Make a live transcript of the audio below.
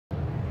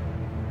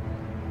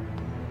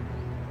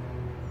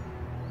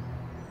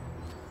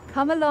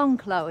Come along,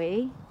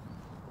 Chloe.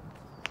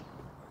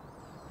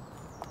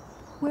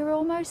 We're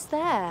almost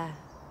there.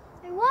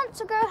 I want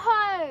to go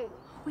home.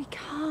 We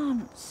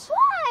can't.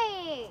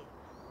 Why?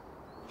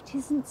 It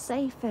isn't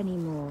safe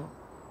anymore.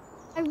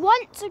 I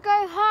want to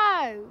go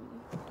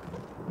home.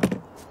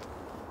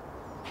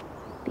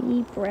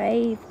 Be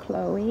brave,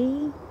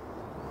 Chloe.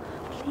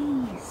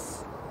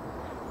 Please.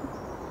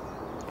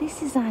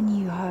 This is our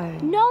new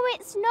home. No,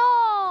 it's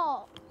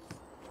not.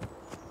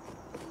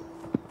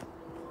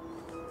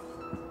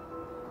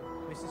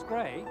 Mrs.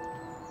 Gray?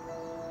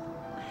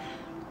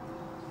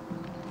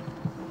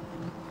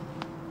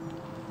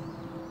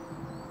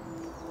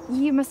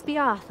 You must be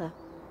Arthur.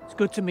 It's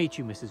good to meet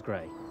you, Mrs.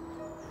 Gray.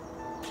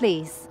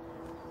 Please,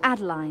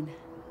 Adeline.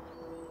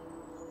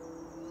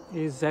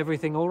 Is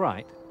everything all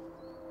right?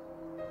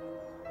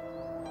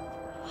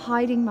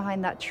 Hiding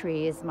behind that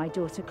tree is my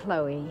daughter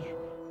Chloe.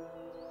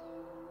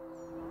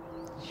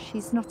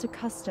 She's not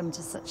accustomed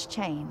to such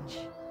change.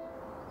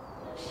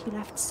 She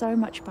left so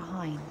much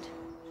behind.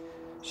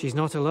 She's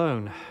not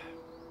alone.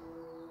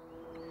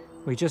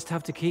 We just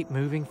have to keep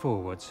moving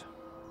forwards.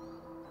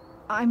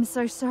 I'm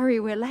so sorry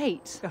we're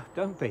late. Oh,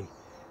 don't be.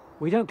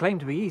 We don't claim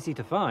to be easy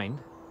to find.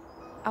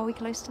 Are we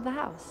close to the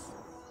house?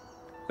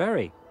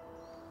 Very.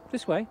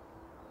 This way.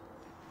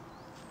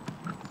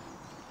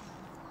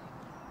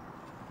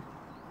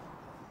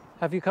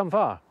 Have you come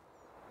far?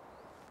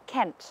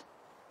 Kent.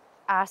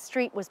 Our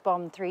street was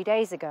bombed 3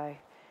 days ago.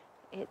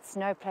 It's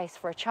no place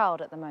for a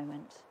child at the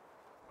moment.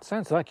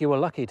 Sounds like you were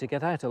lucky to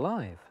get out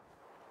alive.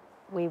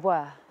 We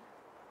were.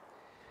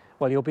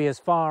 Well, you'll be as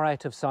far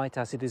out of sight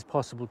as it is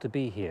possible to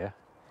be here.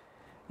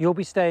 You'll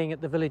be staying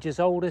at the village's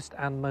oldest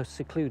and most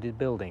secluded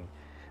building.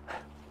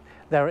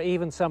 There are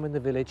even some in the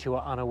village who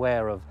are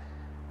unaware of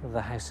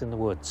the house in the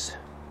woods.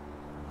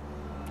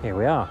 Here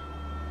we are.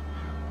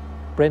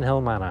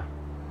 Brynhill Manor.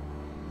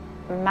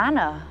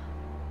 Manor?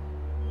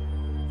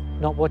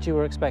 Not what you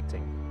were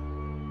expecting.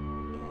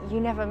 You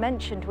never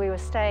mentioned we were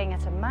staying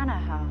at a manor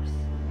house.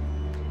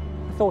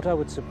 I thought I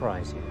would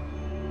surprise you.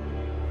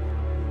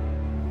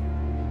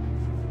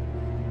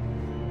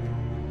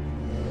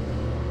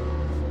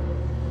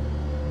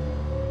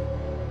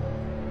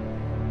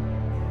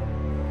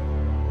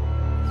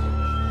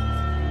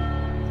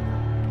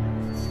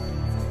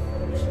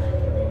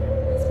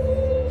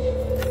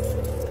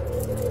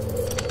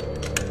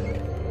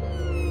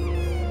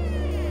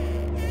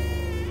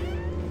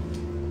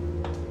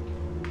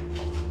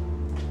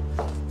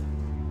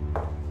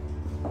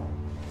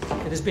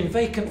 It has been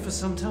vacant for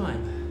some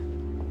time.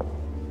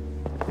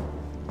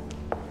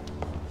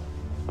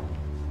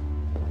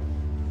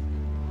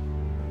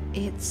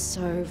 It's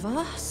so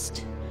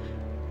vast.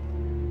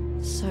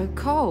 So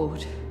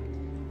cold.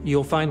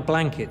 You'll find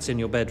blankets in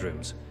your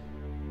bedrooms.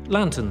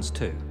 Lanterns,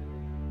 too.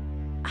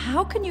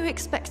 How can you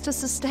expect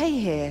us to stay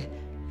here?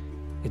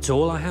 It's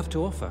all I have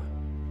to offer.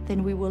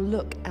 Then we will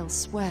look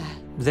elsewhere.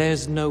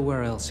 There's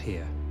nowhere else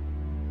here.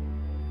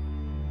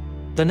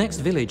 The next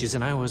village is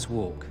an hour's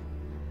walk.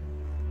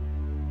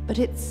 But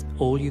it's...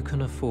 all you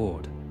can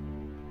afford.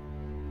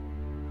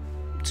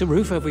 It's a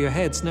roof over your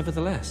heads,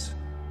 nevertheless.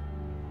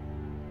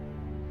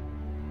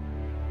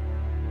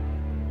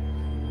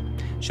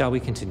 Shall we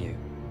continue?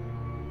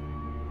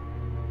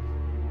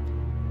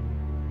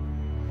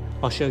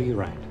 I'll show you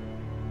round.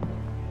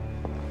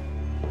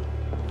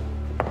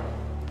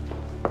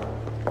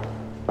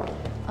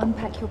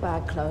 Unpack your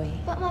bag, Chloe.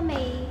 But,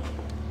 Mummy...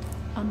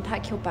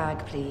 Unpack your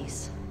bag,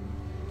 please.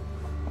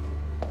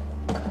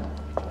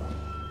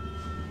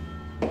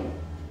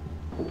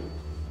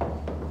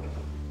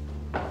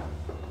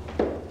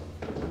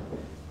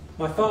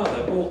 My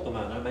father bought the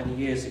manor many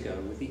years ago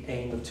with the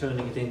aim of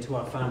turning it into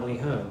our family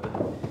home,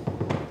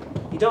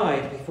 but he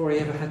died before he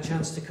ever had a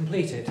chance to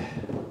complete it.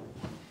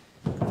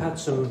 I've had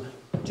some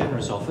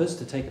generous offers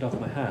to take it off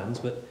my hands,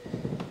 but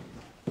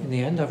in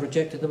the end I've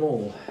rejected them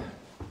all.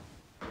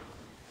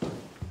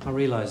 I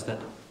realised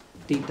that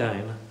deep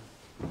down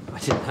I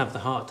didn't have the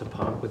heart to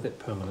part with it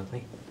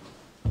permanently.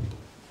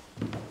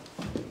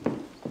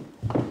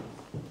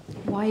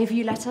 Why have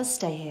you let us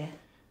stay here?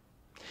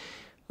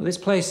 Well, this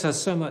place has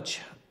so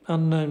much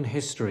unknown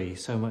history,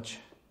 so much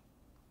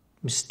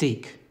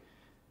mystique,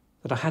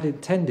 that I had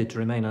intended to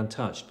remain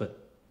untouched,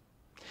 but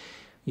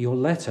your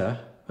letter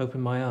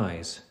opened my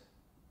eyes.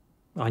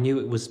 I knew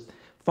it was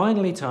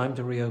finally time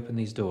to reopen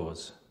these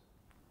doors.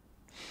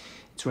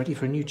 It's ready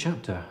for a new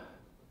chapter,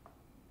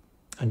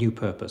 a new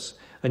purpose,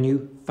 a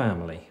new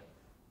family.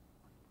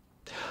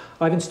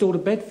 I've installed a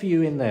bed for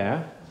you in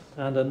there,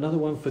 and another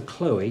one for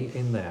Chloe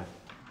in there.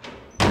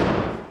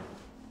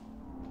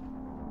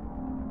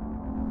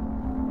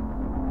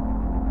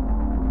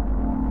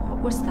 What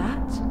was that?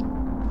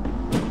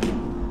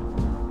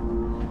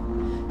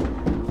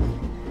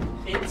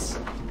 It's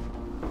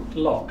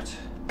locked.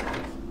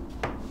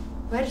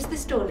 Where does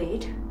this door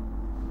lead?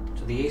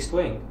 To the east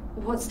wing.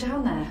 What's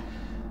down there?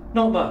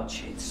 Not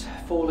much. It's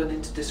fallen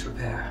into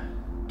disrepair.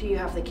 Do you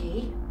have the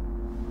key?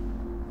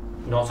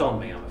 Not on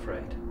me, I'm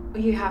afraid.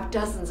 You have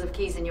dozens of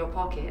keys in your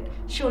pocket.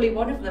 Surely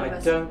one of them I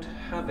must... don't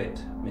have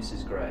it,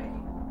 Mrs. Gray.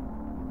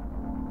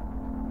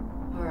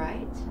 All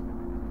right.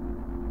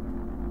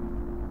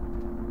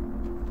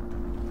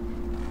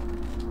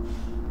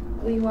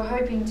 We were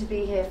hoping to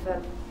be here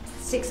for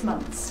 6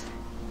 months,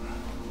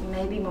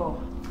 maybe more.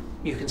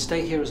 You can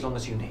stay here as long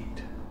as you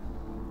need.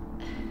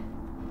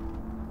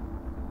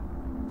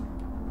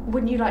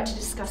 Wouldn't you like to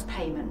discuss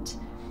payment?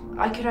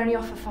 I could only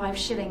offer 5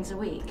 shillings a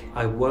week.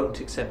 I won't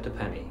accept a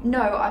penny.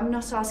 No, I'm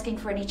not asking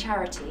for any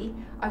charity.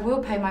 I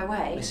will pay my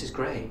way. Mrs.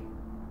 Gray,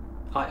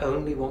 I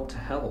only want to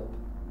help.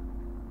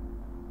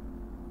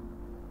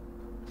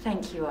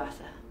 Thank you,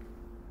 Arthur.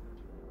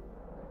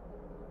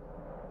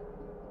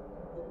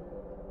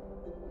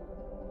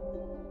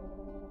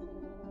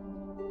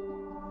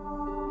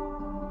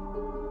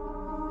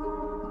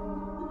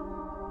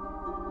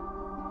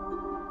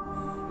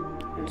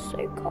 I'm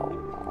so cold,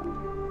 Mom.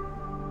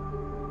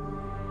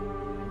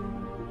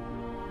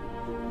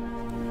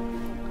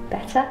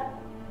 Better?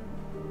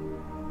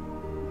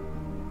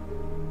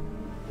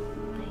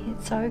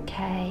 It's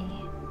okay.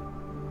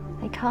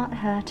 They can't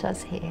hurt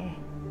us here.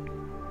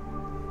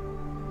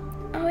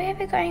 Are we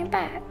ever going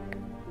back?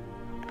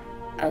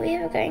 Are we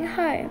ever going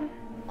home?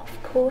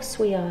 Of course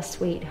we are,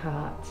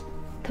 sweetheart.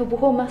 The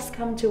war must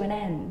come to an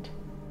end.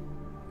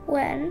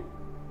 When?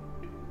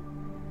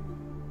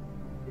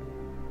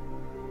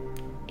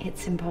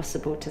 It's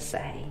impossible to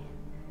say.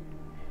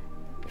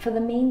 For the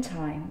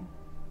meantime,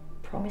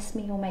 promise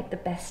me you'll make the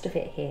best of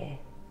it here.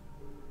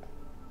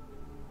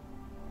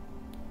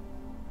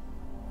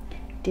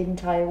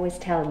 Didn't I always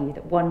tell you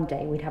that one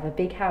day we'd have a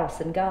big house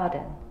and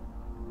garden?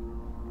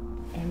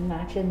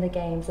 Imagine the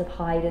games of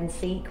hide and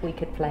seek we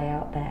could play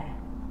out there.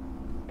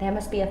 There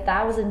must be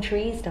 1,000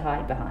 trees to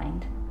hide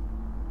behind.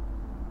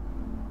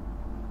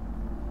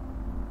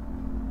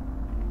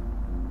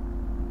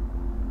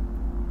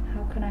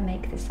 How can I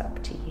make this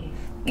up to you?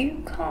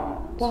 You can't.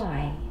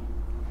 Why?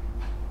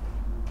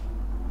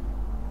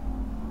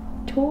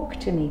 Talk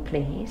to me,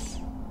 please.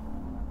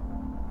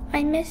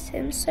 I miss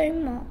him so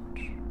much.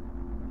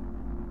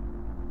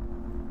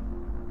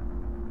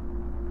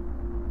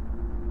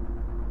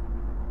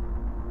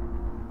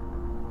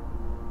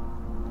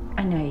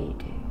 I know you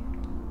do.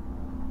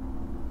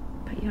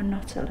 But you're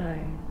not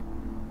alone.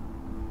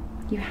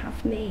 You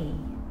have me.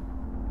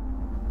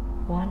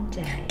 One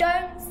day.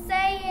 Don't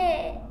say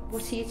it.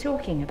 What are you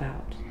talking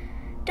about?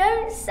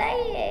 Don't say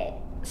it.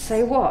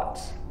 Say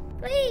what?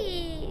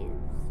 Please.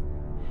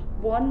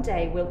 One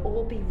day we'll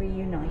all be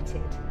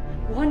reunited.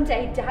 One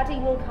day Daddy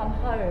will come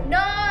home. No.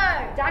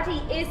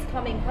 Daddy is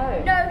coming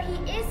home. No,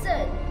 he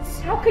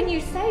isn't. How can you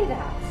say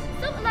that?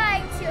 Stop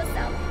lying to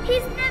yourself.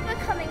 He's never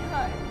coming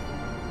home.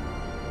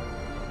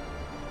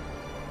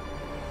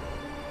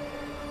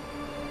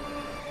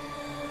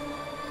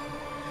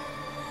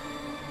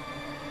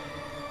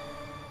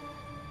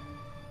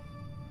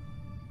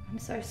 I'm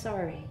so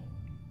sorry.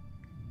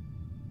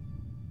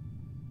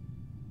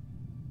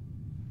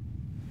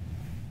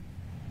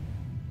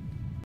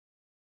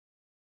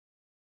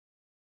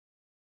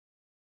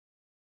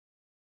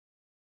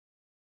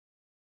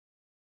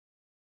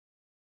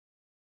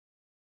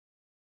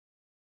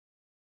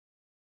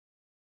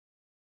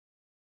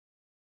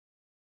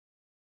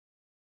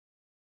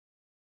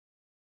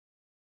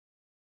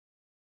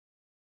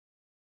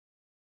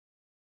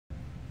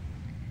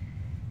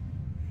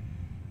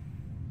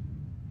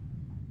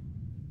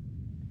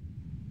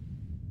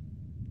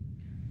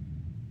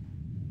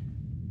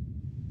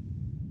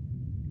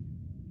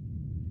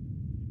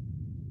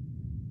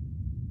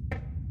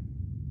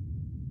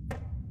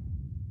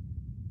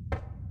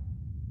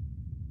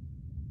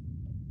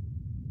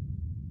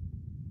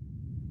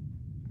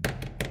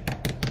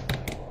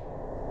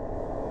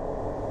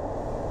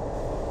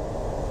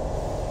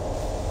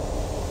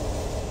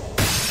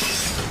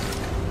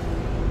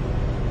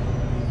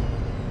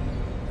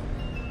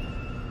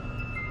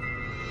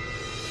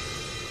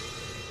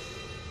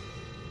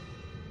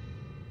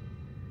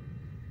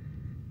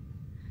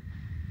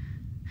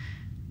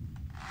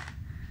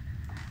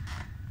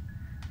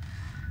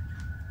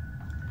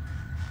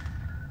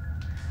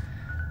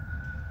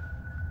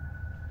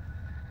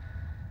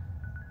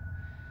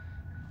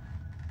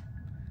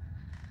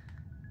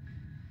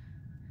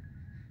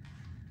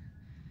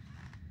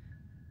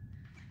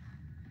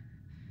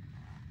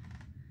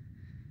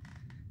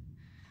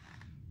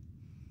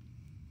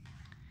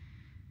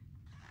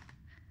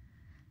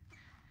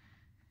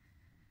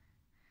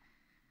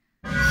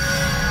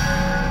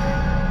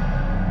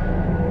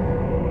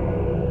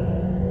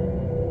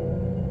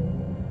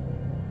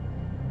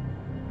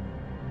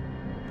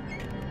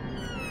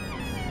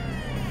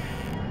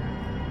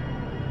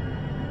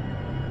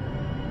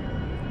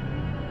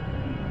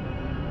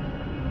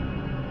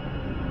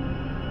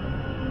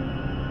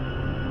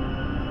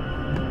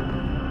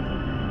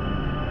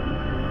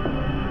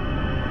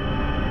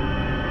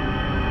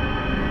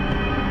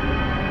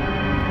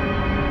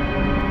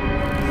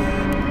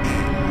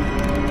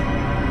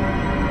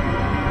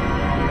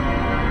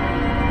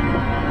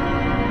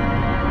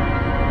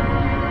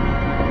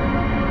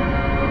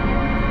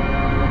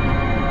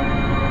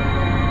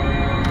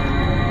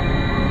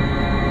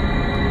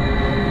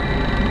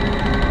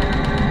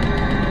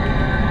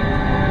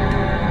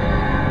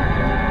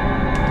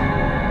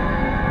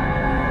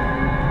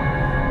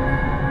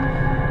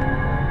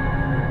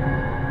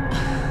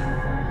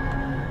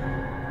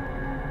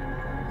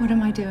 What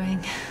am I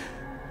doing?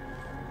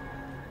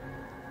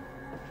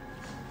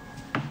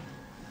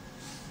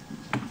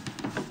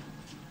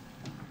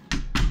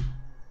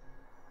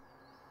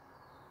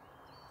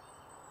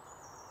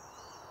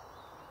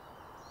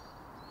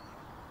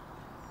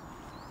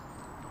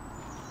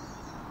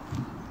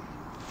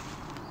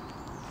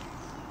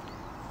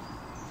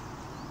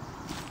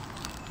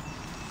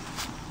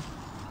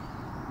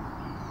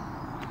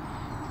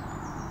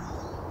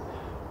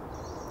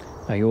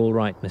 Are you all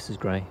right, Mrs.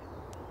 Gray?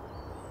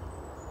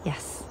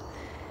 Yes.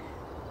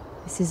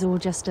 This is all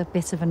just a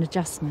bit of an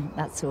adjustment,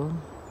 that's all.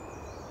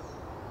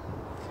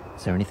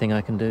 Is there anything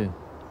I can do?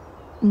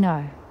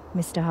 No,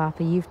 Mr.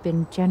 Harper, you've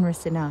been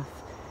generous enough.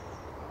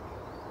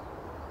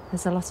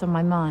 There's a lot on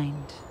my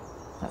mind,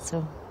 that's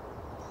all.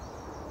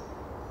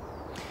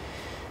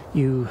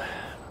 You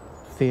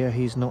fear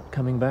he's not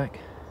coming back?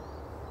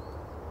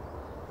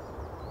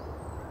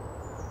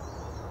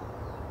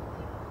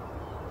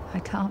 I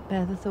can't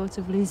bear the thought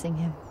of losing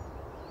him.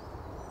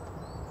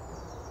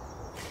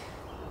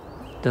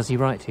 Does he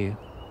write to you?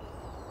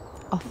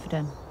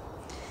 Often.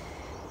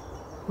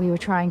 We were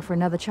trying for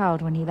another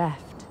child when he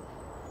left.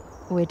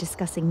 We're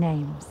discussing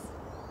names.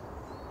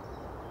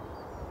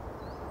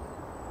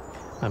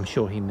 I'm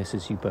sure he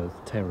misses you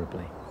both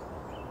terribly.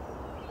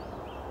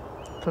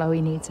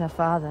 Chloe needs her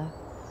father.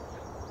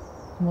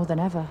 More than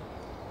ever.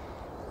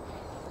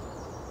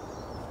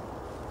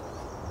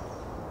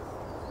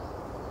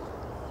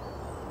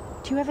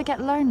 Do you ever get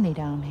lonely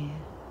down here?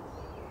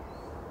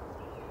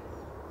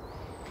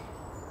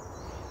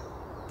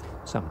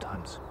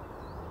 Sometimes.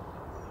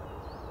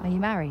 Are you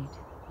married?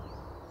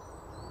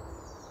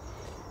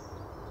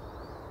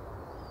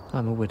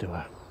 I'm a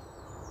widower.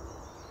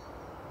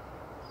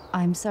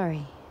 I'm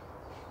sorry.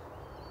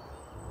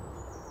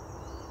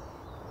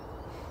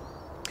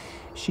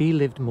 She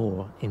lived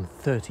more in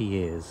 30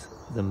 years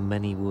than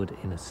many would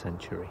in a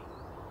century.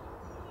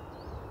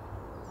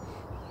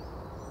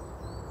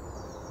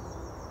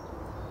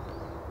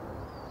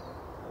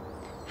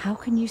 How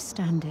can you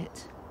stand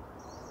it?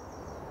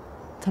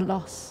 The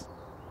loss.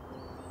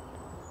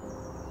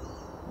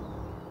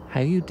 How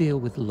you deal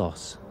with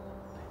loss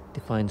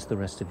defines the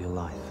rest of your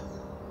life.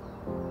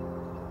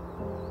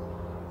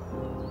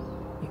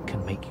 It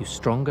can make you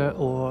stronger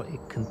or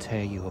it can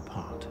tear you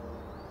apart.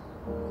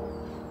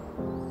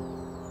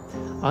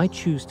 I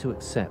choose to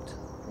accept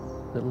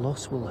that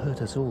loss will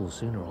hurt us all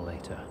sooner or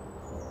later.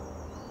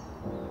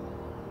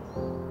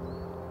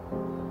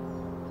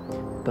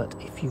 But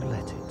if you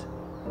let it,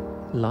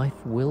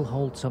 life will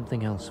hold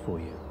something else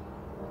for you,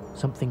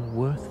 something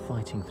worth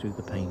fighting through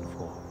the pain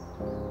for.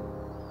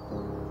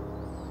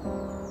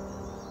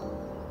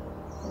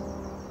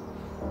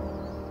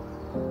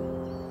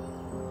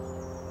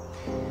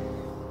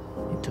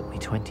 It took me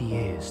 20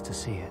 years to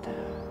see it.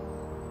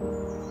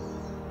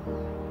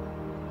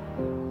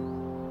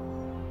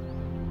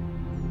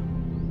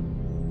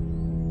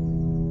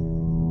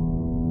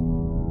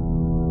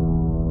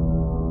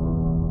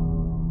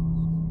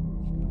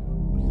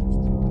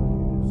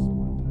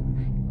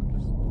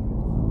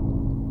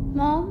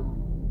 Mom?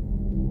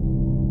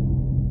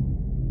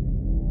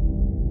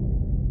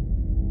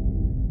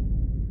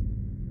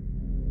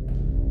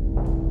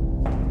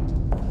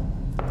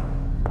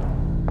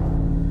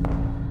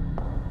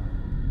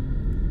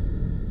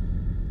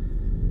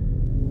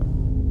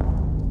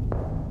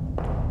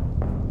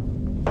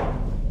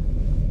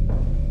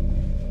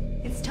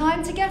 It's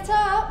time to get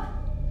up.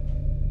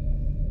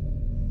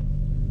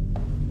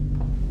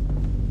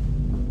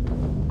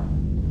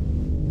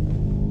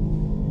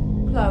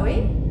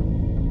 Chloe?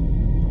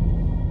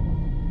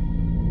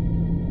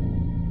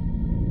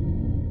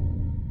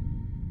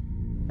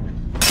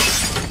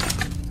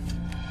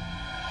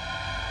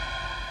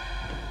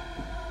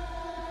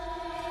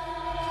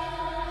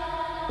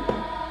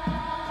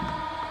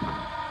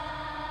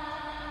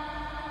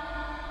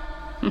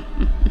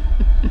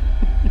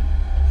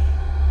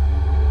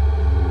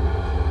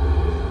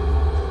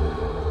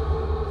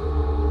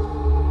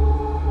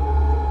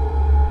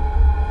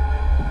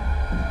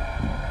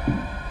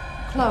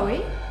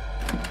 Chloe?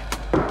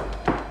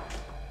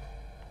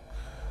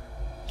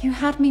 You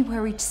had me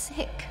worried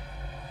sick.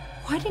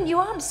 Why didn't you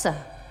answer?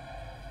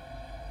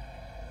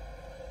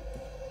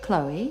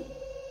 Chloe?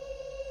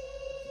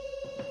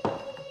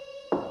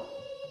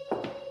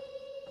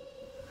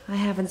 I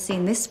haven't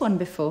seen this one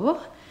before.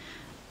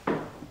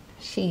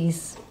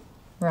 She's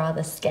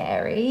rather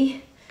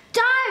scary.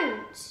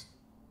 Don't!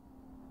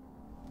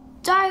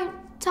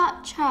 Don't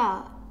touch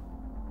her.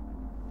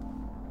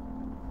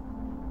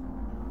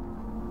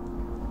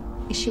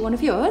 Is she one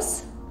of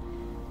yours?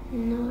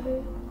 No.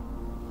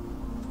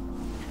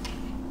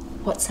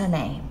 What's her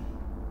name?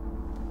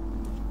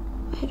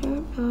 I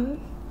don't know.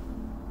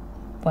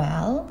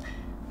 Well,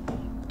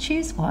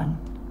 choose one.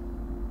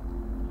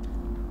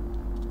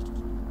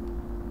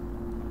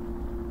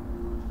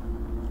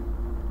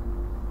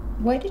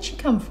 Where did she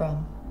come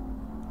from?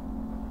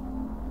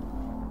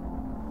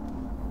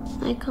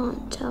 I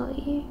can't tell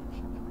you.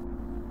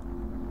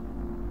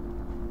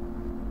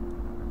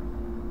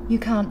 You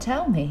can't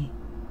tell me.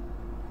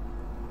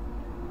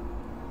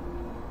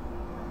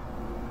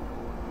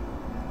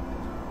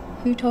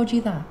 Who told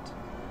you that?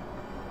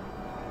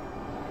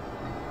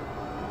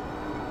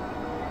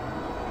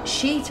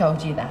 She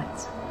told you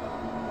that.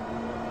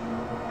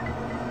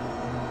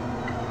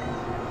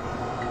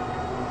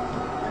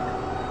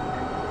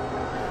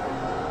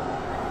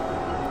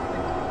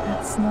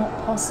 That's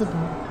not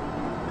possible.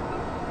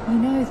 You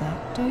know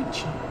that, don't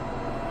you?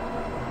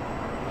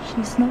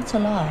 She's not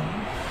alive.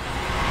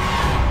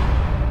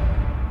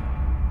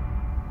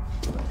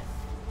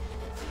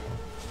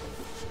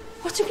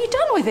 What have you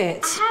done with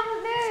it? I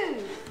haven't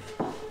moved.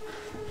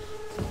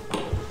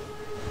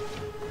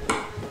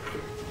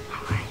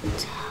 I won't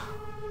tell.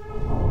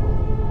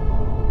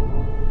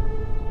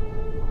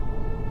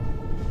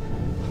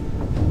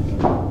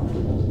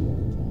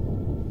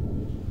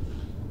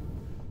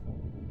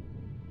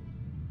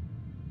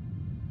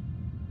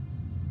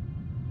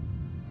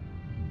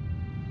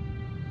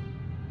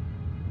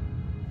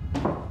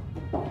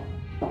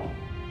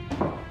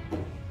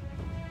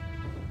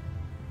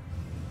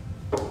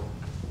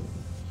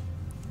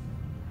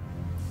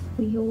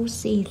 We all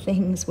see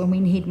things when we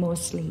need more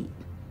sleep.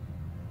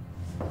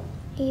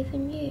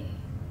 Even you.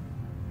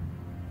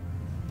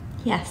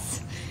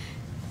 Yes.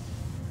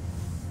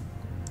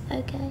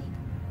 Okay.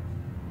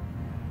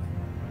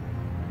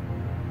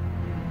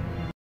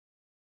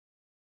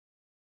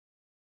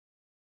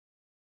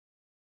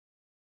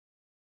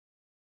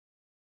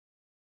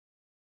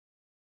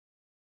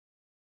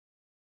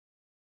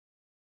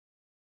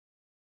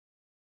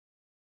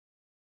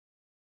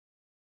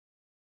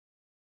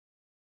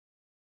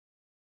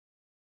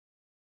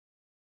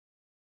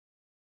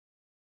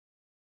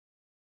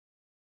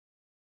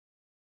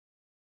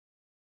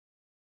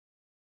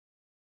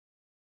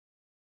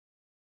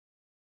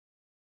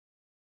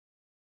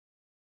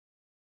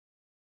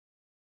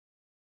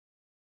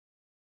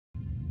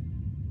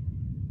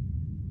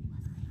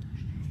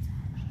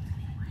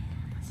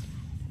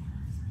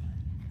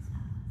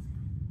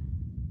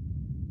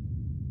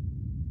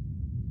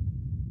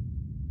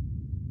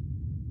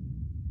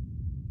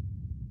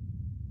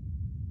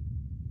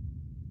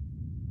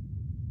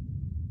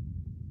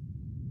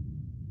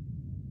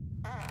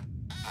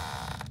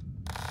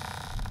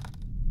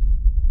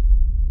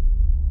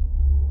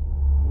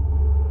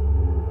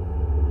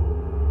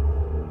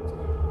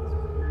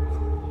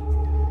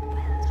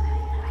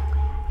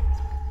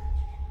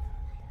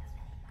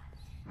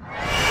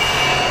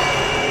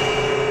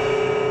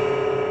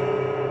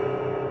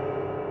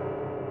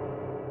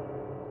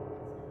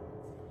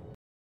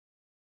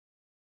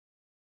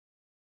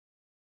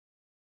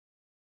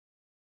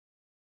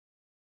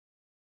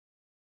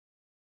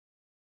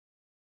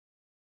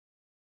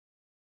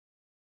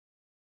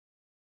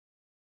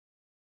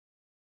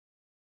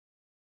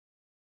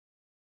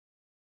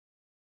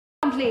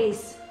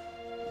 Please.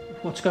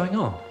 What's going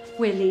on?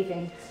 We're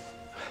leaving.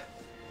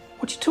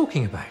 What are you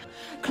talking about?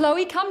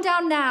 Chloe, come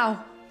down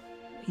now.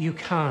 You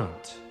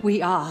can't.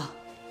 We are.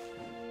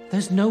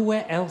 There's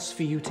nowhere else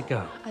for you to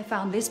go. I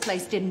found this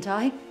place, didn't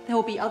I? There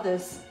will be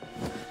others.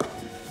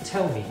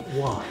 Tell me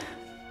why.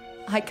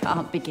 I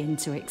can't begin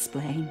to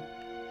explain.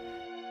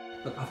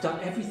 Look, I've done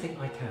everything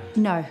I can.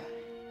 No,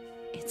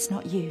 it's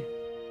not you.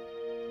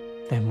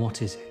 Then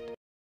what is it?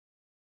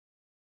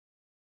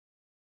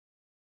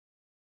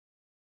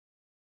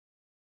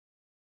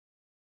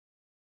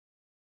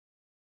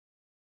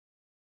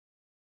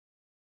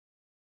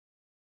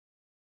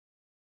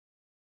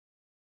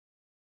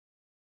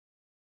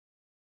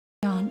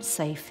 We aren't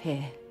safe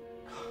here.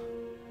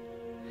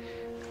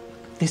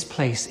 This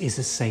place is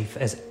as safe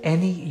as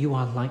any you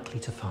are likely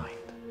to find.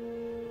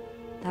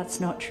 That's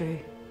not true.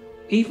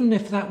 Even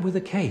if that were the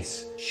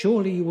case,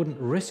 surely you wouldn't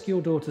risk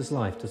your daughter's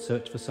life to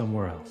search for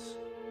somewhere else.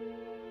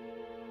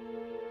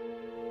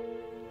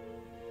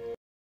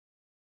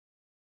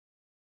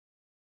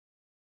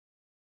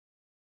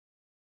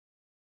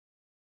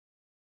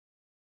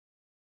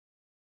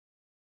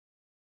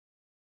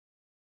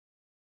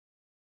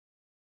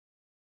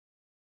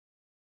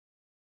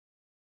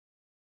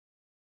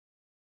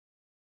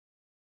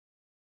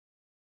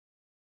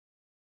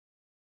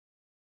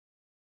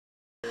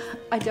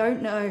 I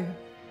don't know.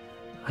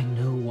 I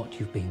know what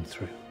you've been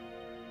through.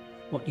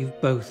 What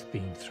you've both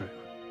been through.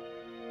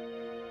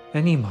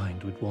 Any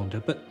mind would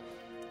wander, but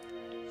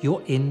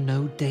you're in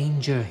no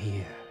danger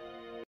here.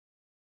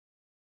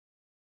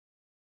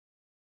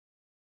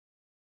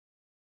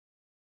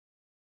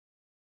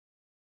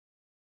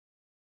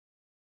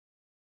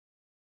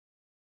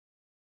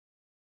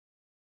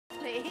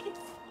 Please?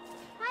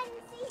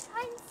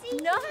 Hide and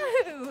seek.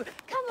 No!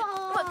 Come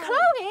on. But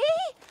Chloe!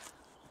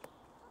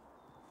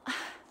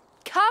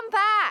 Come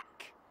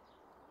back!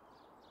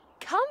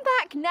 Come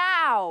back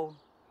now!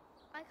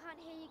 I can't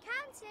hear you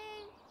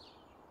counting.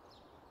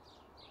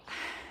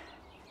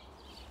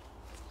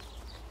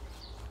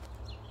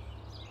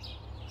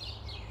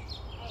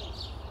 8,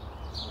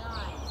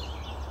 9,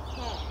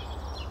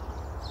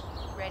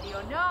 10. Ready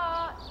or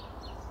not,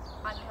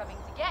 I'm coming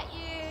to get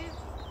you.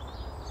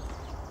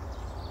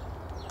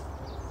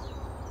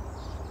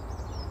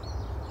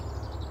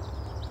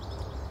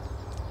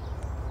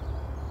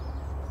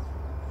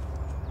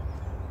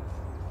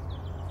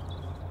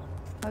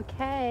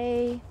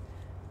 Okay,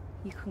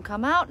 you can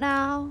come out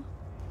now.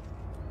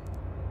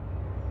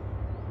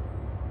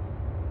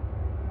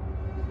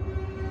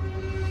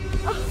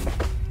 Oh,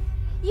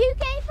 you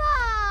gave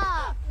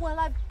up! Well,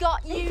 I've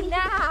got you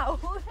now.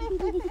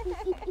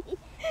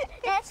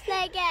 Let's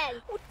play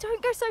again. Well,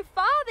 don't go so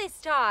far this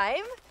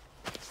time.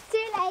 It's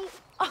too late.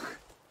 Oh,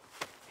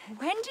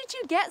 when did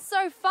you get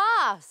so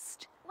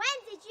fast? When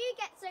did you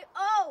get so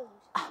old?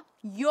 Oh,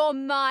 you're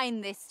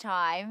mine this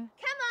time.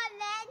 Come on,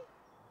 then.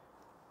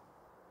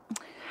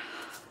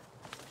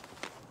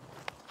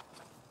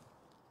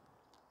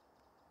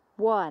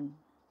 One,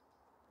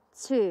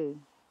 two,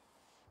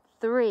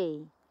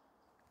 three,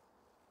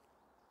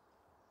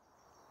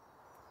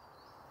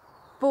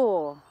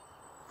 4,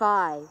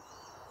 5,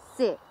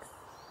 6,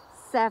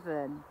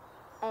 7,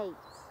 8,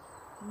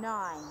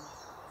 9,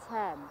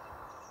 10.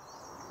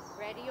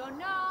 Ready or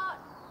not,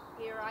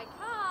 here I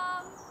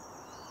come.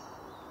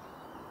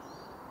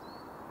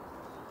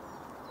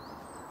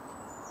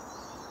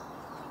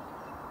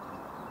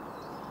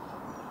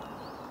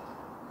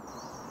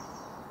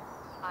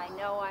 I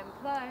know I'm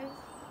close.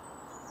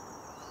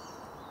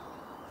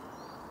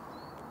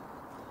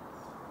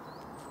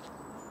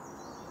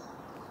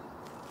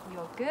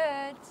 You're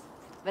good,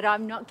 but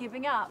I'm not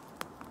giving up.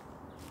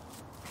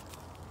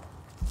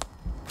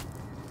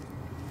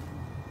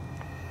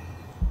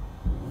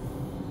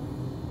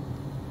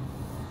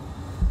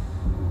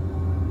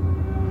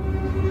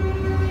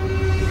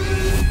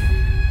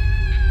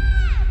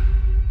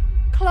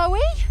 Chloe?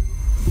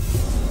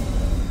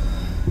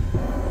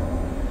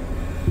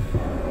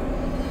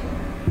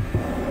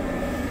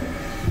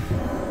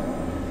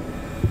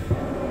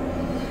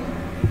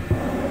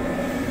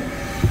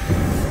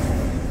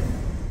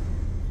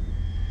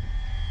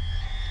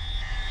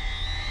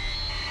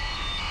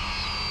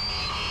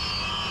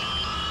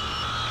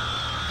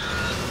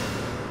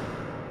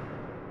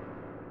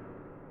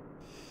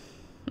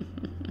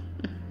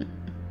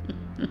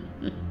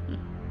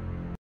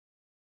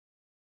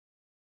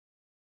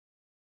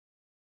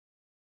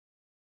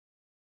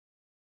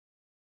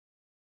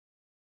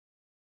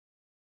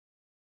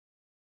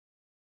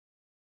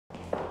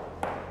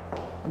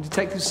 I'm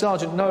Detective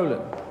Sergeant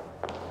Nolan.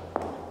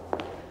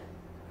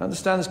 I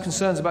understand there's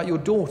concerns about your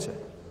daughter.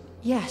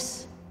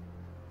 Yes.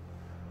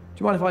 Do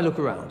you mind if I look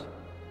around?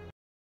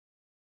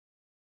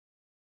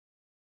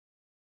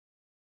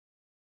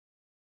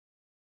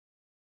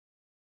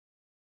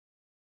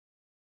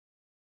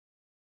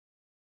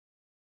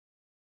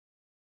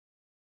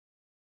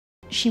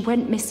 She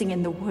went missing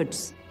in the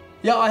woods.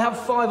 Yeah, I have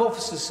 5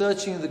 officers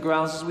searching the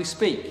grounds as we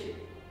speak.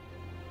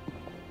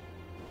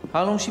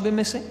 How long has she been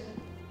missing?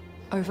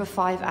 Over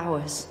 5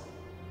 hours.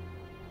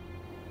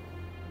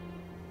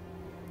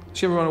 Has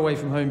she ever run away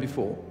from home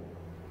before?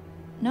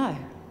 No.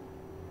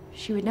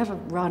 She would never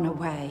run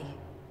away.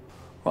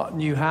 What,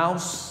 new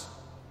house?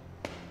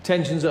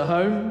 Tensions at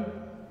home?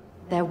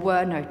 There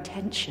were no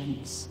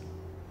tensions.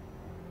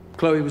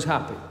 Chloe was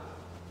happy.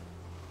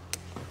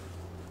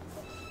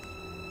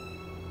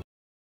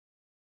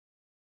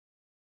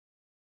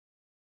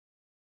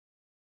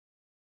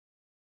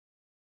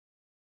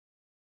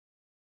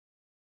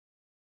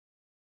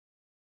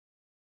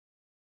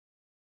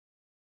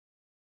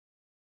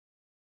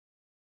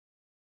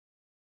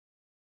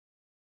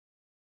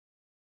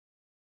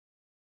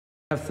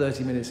 We have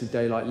 30 minutes of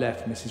daylight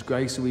left, Mrs.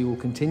 Gray, so we will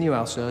continue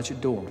our search at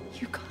dawn.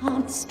 You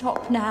can't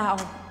stop now.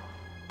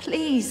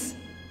 Please.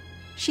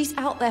 She's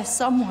out there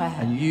somewhere.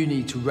 And you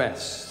need to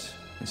rest,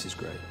 Mrs.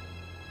 Gray.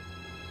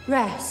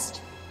 Rest.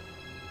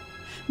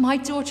 My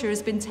daughter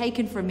has been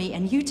taken from me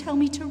and you tell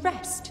me to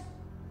rest.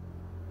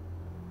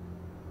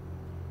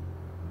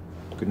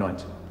 Good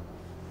night.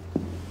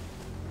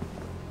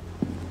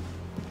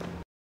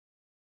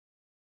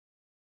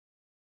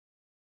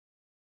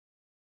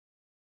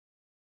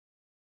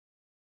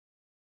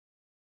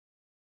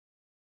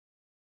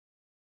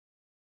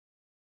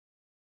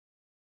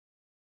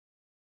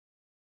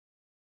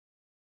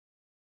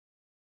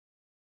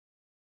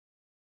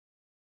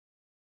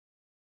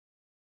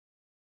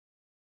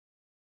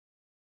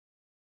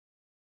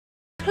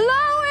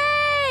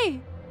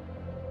 Chloe!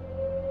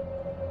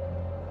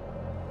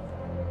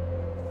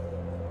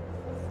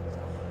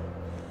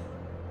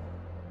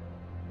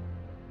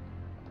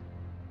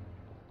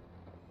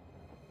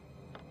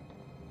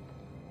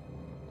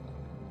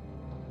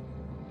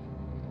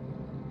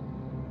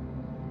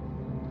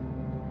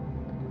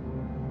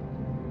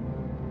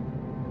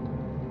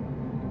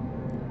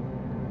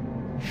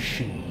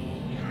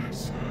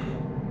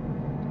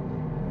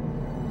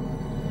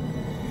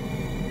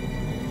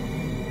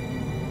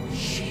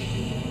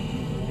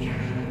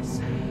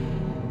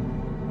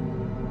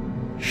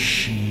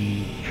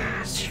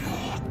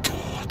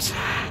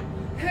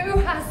 Who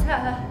has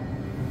her?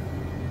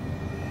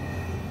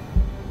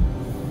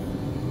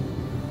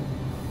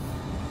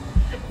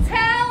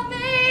 Tell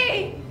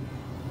me!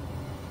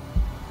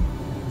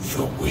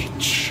 The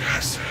witch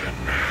has her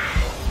now.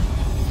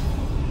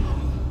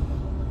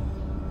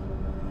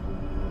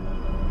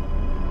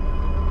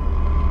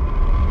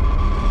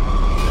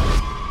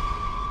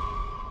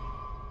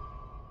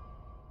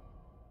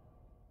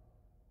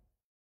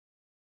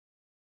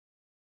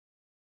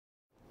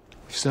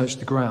 searched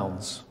the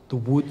grounds, the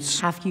woods.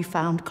 Have you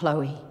found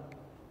Chloe?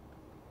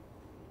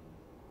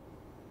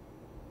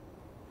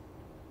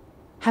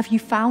 Have you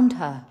found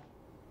her?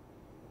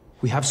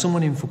 We have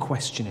someone in for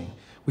questioning,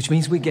 which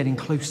means we're getting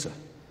closer.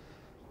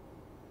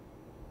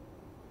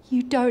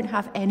 You don't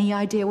have any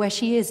idea where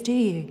she is, do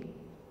you?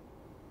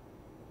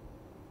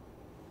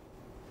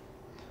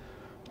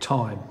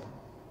 Time,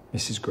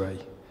 Mrs. Gray.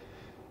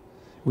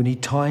 We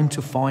need time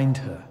to find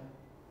her.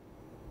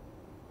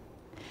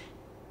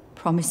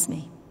 Promise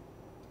me.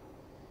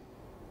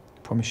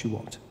 Promise you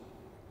what?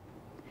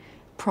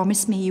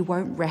 Promise me you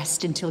won't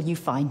rest until you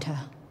find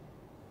her.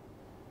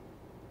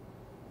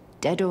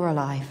 Dead or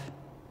alive.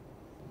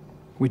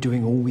 We're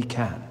doing all we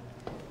can.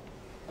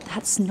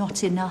 That's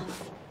not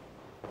enough.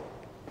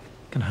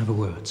 Can I have a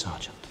word,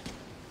 Sergeant?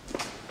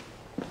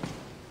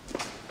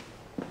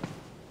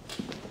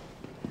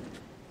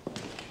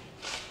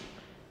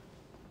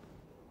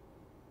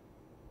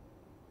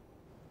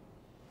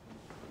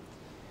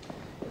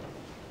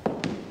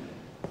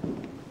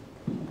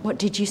 What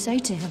did you say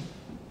to him?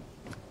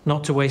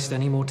 Not to waste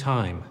any more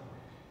time.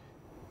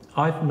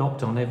 I've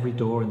knocked on every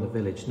door in the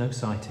village, no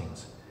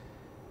sightings.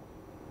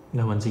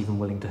 No one's even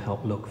willing to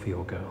help look for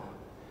your girl.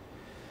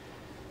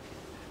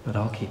 But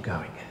I'll keep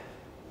going.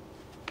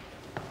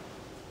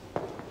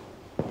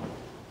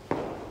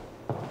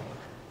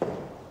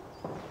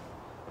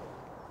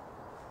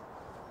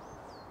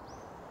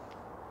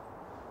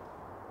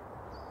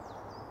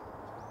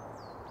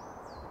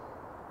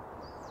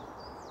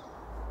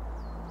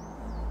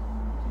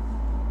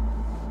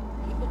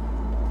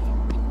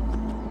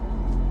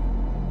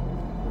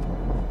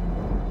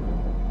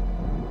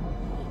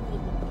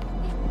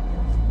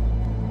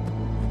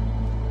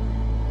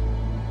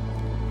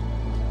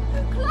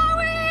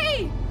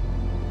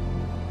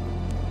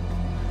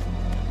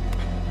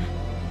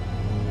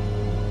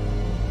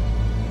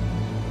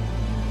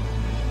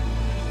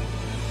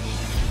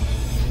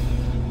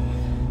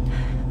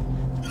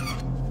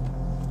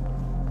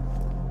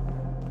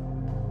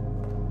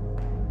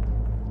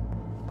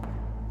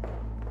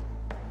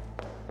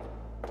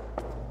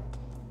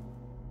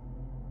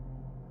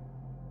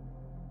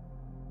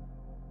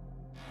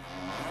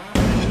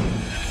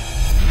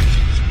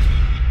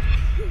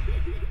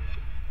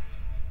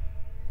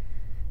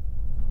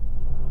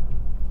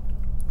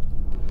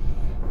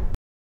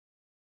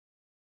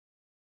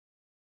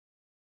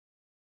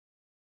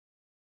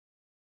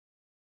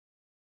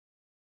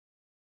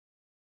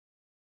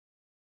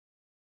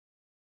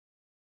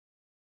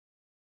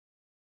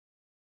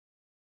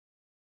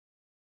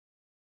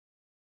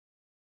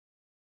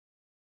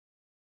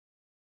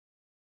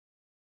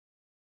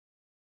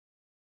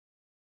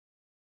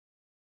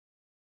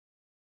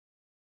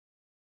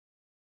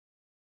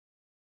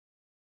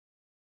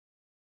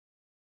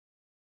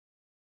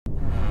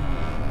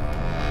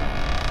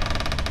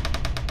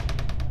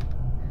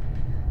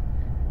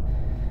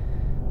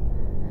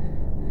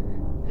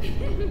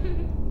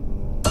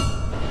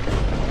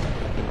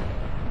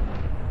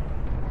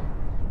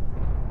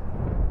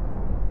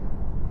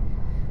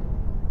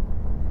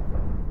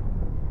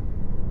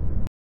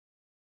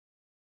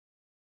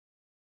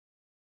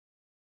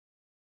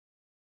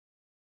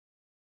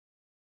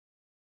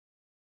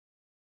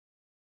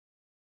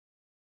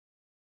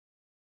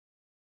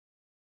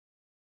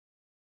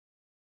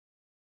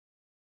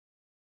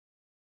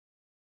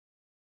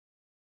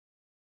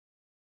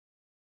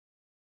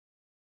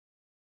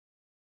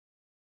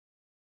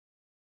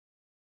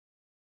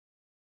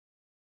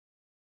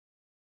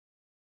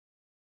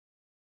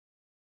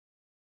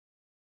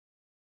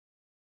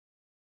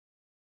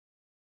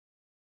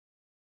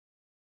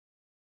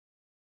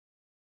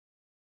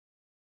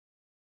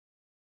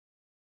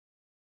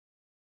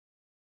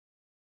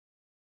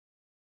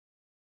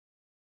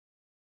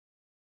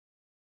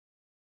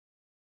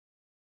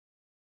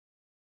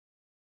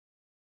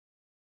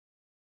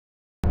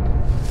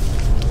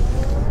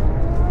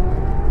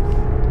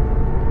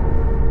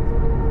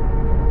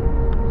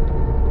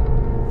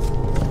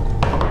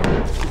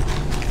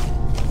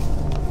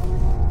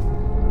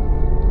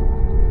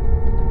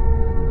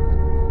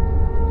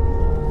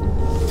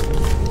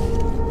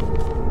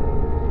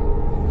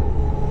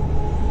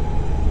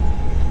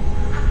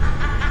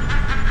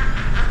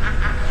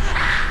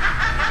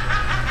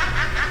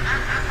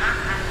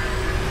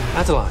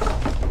 Adeline.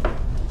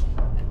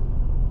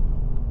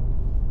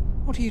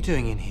 What are you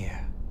doing in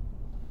here?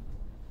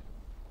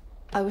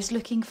 I was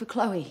looking for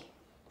Chloe.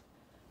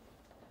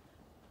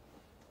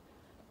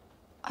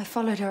 I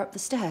followed her up the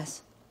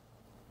stairs.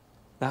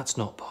 That's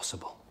not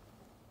possible.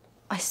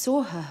 I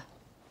saw her.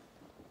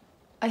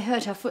 I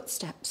heard her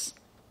footsteps.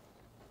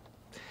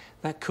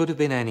 That could have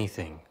been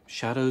anything.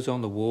 Shadows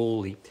on the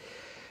wall, the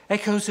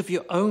echoes of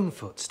your own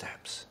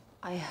footsteps.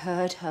 I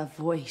heard her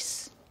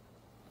voice.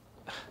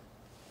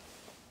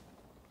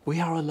 We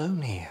are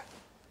alone here.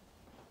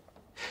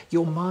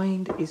 Your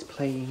mind is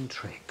playing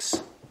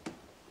tricks.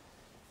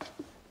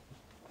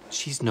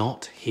 She's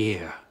not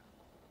here.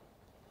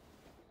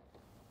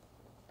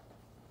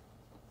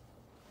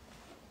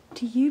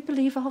 Do you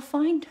believe I'll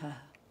find her?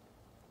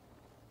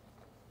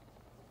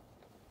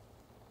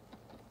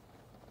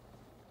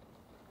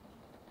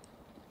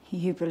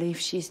 You believe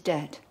she's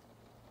dead?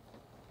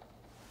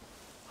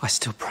 I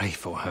still pray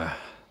for her.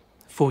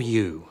 For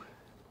you.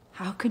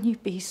 How can you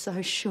be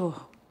so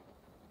sure?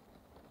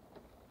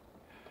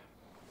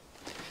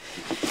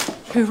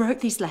 Who wrote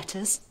these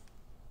letters?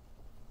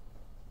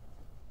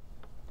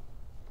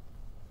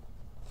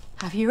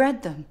 Have you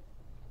read them?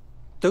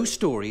 Those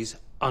stories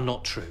are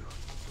not true.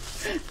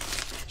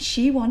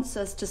 She wants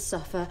us to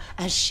suffer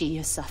as she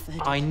has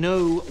suffered. I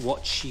know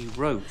what she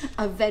wrote.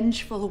 A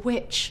vengeful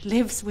witch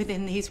lives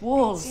within these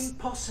walls. It's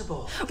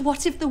impossible.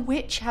 What if the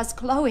witch has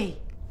Chloe?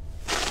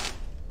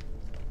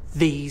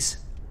 These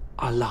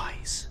are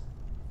lies.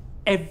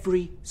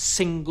 Every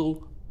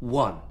single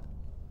one.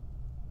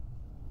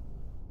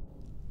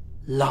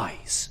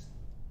 Lies.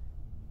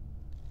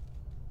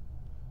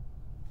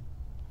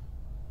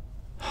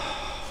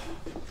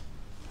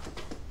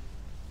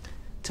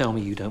 Tell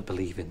me you don't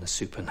believe in the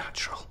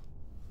supernatural.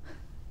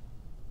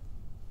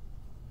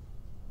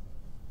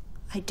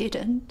 I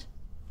didn't.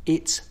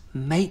 It's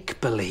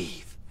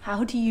make-believe.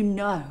 How do you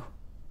know?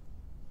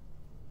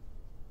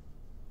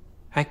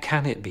 How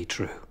can it be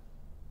true?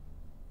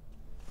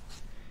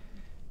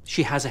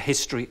 She has a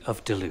history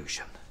of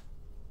delusion.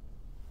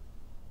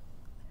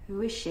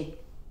 Who is she?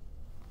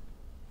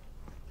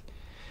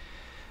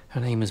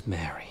 Her name is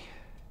Mary.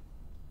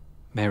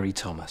 Mary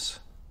Thomas.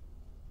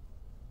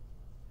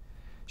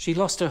 She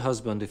lost her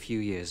husband a few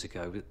years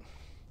ago, but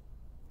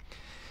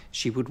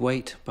she would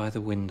wait by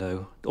the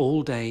window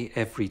all day,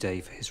 every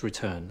day for his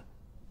return.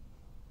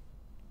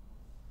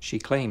 She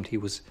claimed he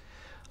was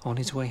on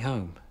his way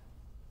home.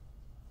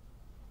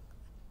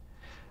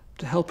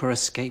 To help her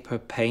escape her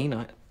pain,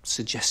 I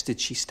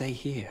suggested she stay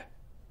here.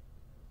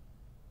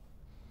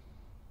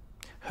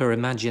 Her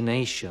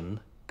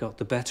imagination got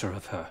the better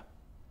of her.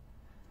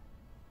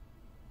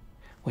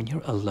 When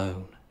you're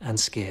alone and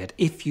scared,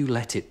 if you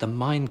let it, the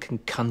mind can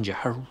conjure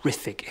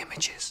horrific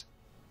images.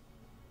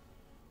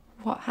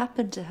 What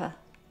happened to her?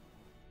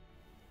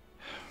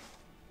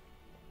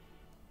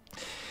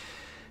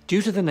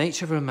 Due to the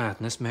nature of her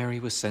madness, Mary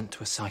was sent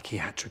to a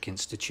psychiatric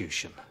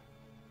institution.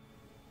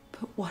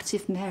 But what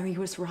if Mary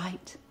was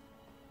right?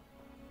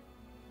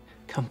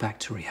 Come back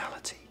to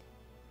reality.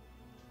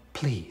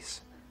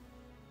 Please.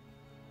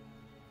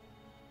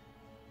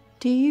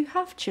 Do you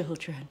have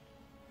children?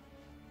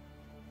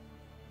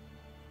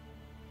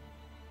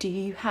 Do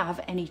you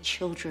have any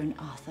children,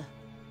 Arthur?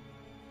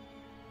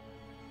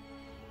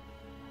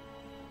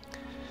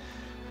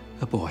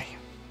 A boy.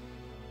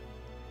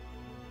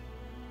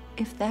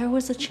 If there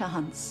was a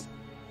chance,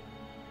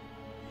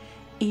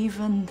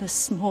 even the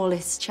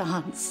smallest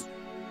chance,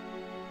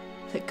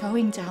 that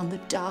going down the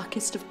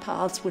darkest of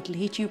paths would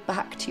lead you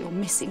back to your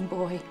missing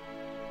boy,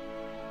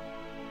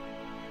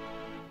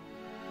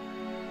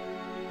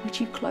 would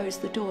you close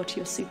the door to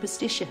your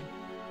superstition?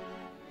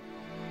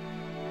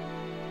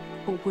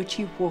 Or would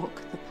you walk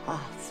the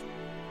path?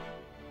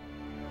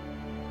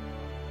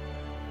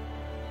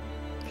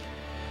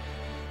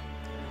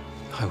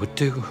 I would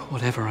do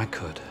whatever I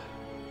could.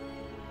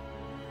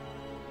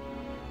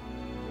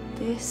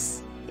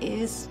 This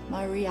is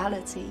my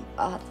reality,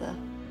 Arthur.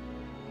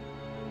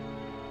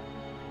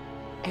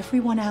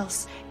 Everyone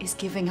else is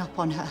giving up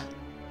on her.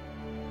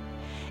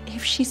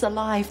 If she's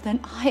alive, then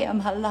I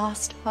am her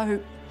last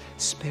hope.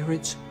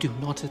 Spirits do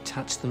not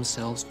attach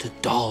themselves to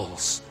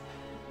dolls.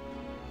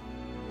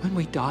 When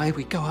we die,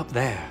 we go up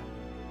there.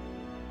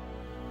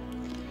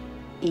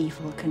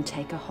 Evil can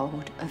take a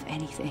hold of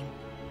anything.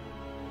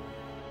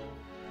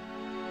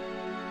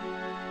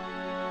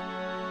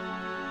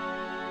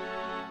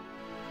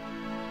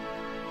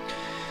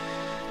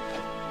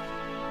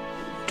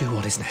 Do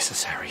what is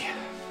necessary.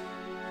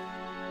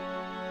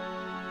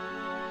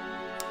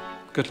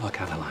 Good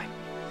luck, Adeline.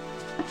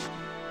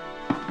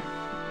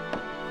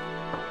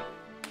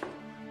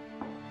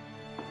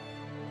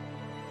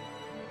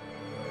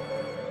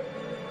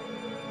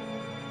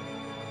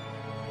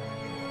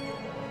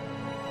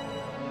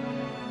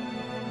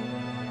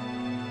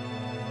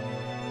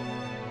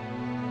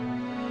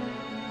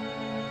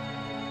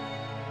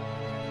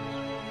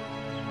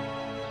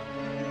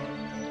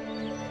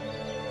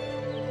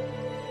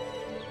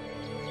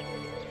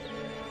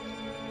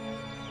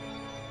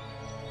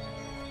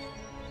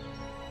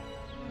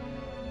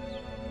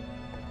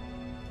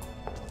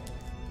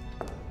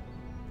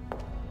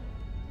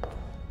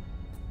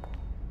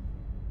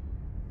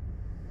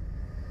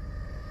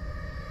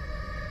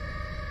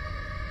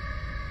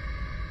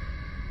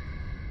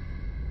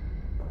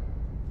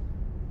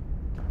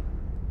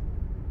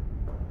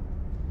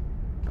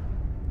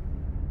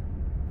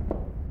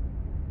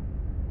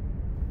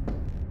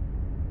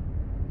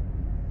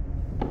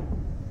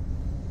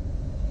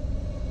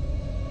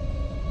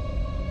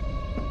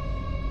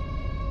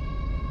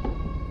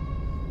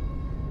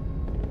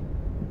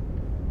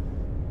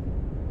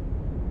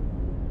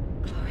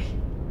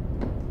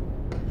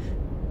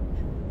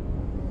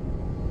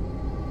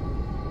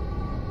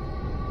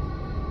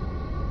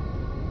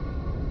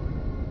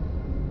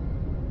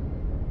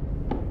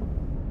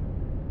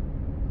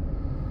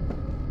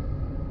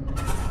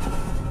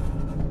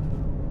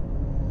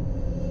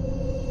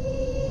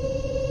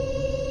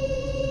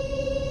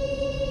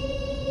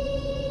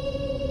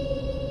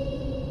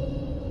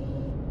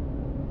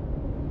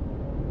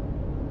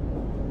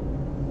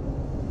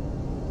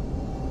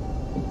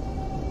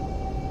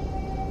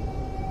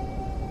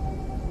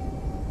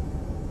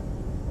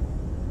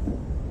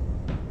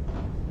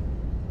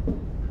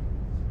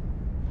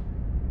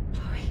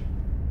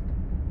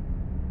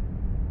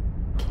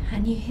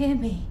 Can you hear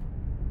me?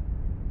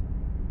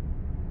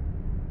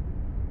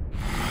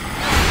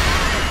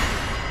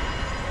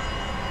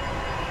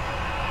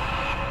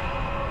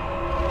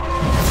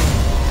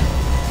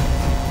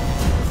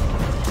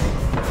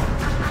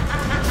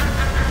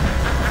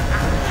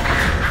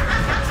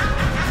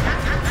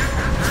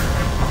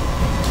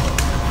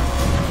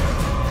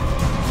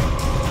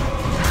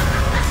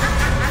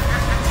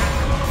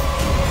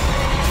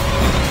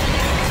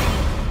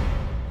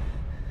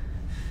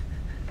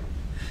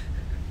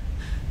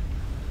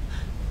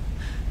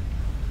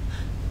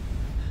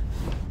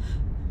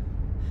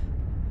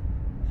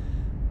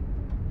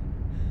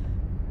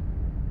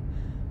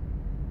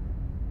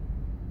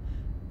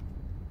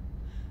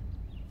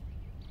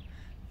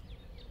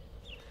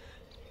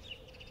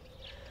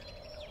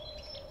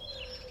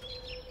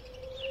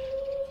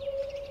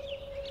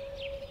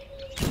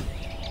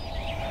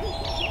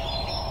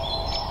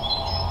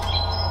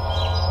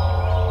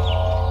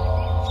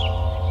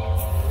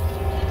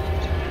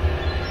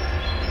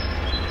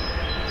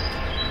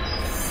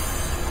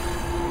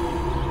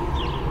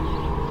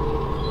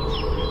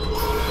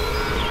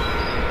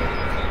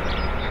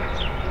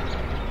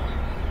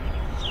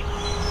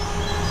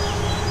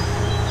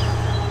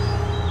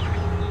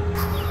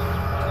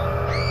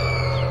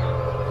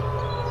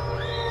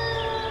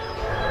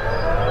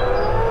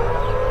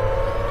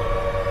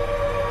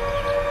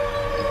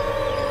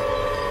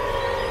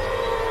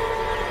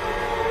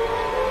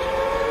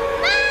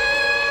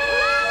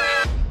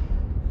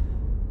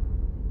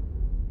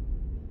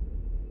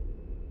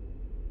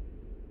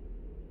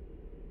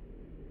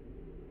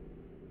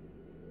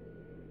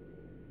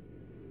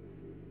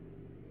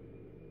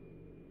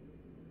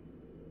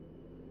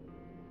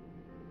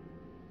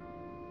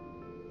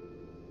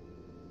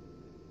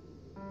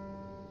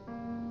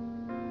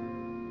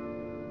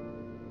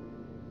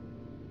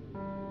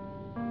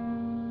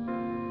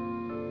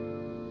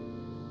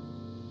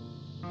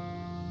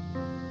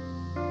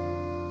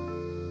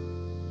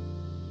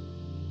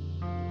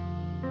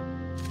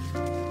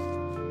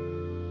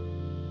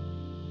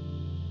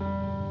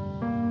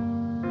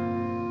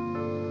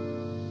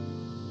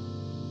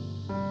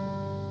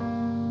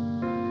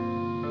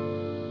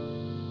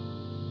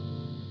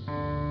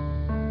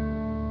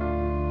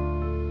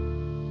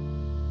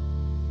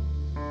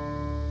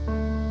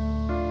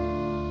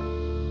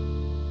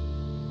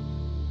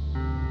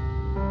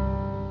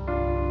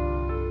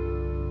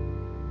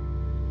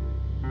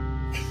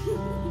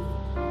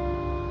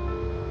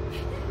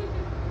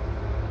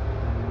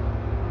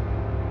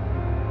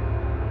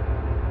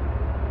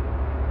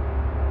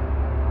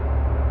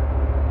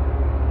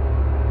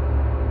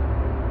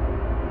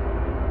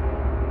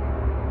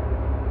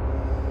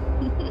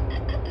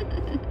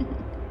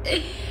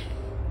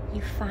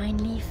 You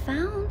finally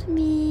found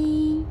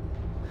me.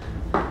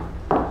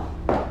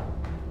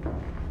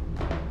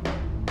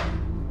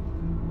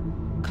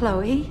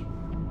 Chloe?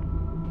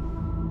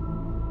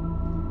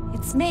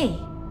 It's me.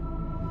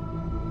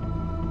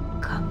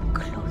 Come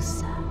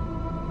closer.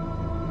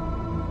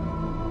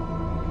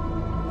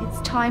 It's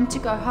time to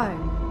go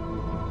home.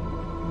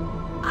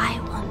 I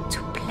want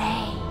to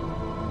play.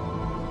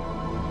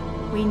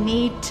 We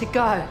need to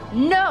go.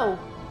 No!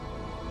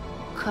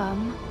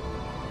 Come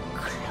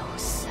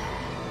closer.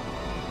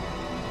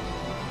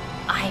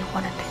 I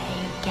want to play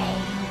a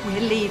game.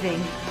 We're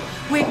leaving.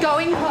 We're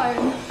going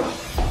home.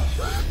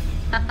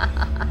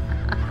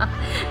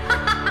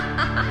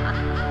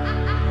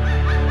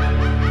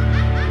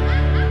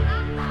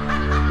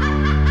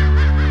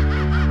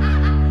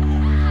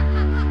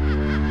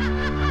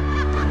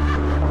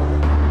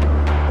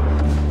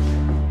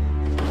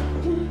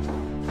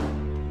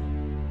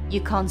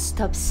 You can't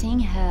stop seeing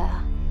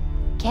her,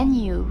 can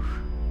you?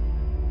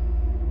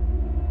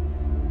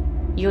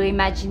 Your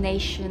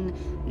imagination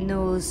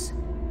knows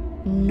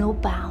no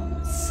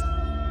bounds.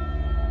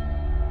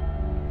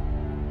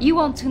 You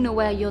want to know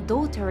where your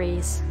daughter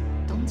is,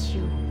 don't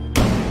you?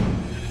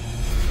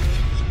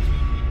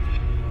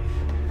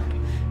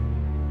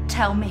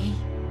 Tell me.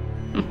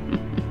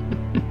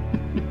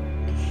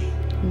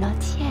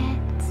 Not yet.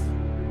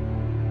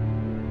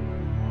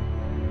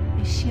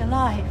 Is she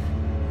alive?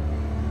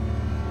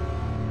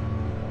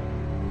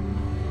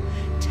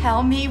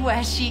 Tell me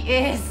where she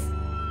is.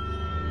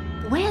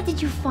 Where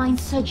did you find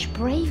such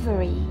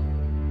bravery?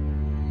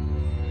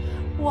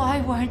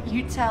 Why won't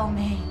you tell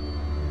me?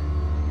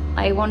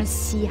 I want to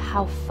see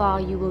how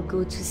far you will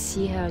go to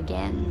see her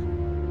again.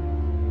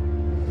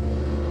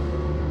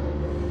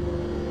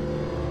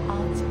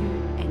 I'll do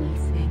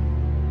anything.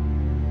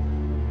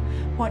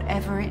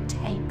 Whatever it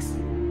takes.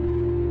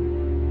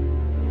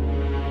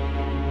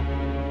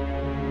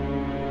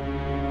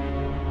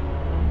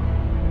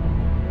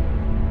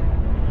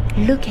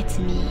 Look at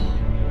me.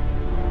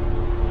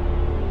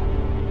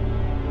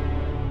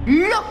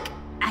 Look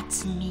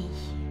at me.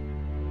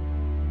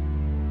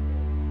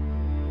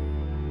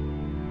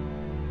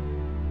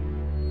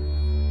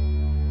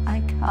 I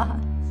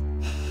can't.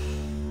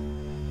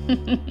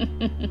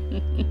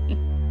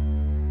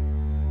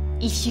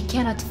 If you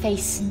cannot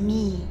face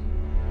me,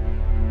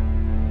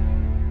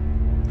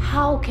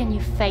 How can you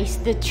face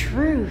the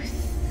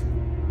truth?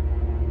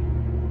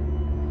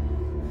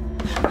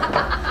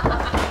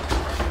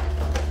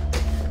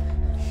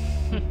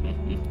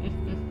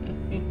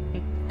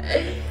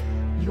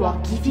 You are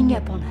giving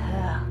up on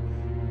her,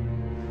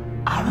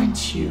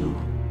 aren't you?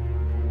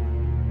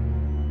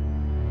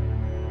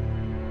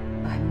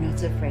 I'm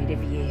not afraid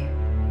of you.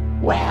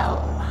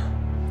 Well,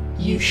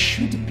 you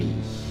should be.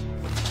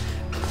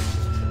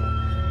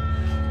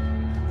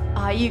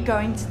 Are you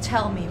going to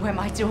tell me where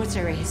my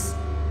daughter is?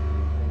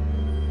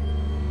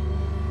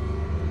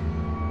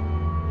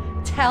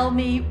 Tell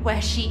me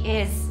where she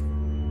is.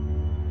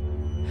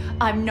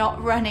 I'm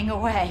not running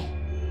away.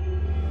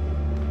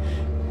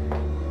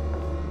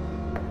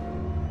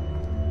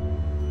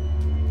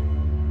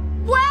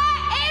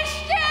 Where is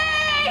she?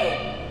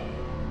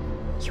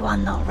 You are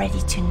not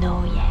ready to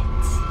know yet.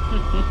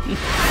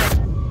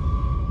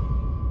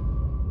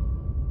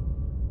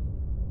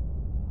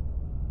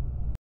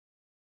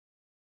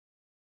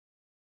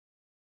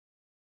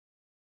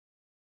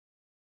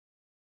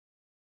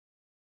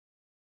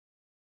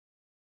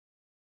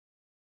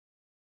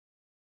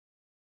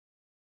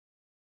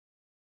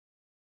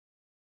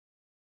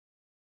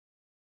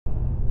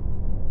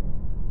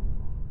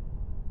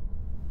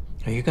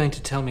 Are you going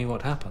to tell me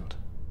what happened?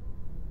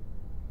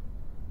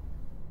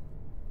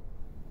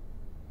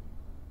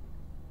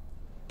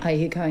 Are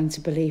you going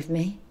to believe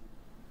me?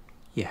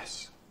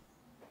 Yes.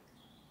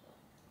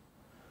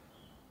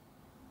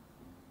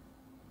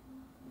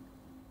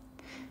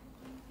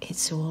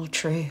 It's all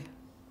true.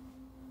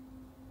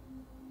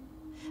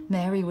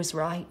 Mary was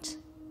right.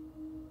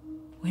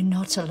 We're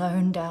not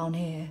alone down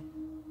here.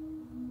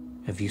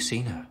 Have you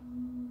seen her?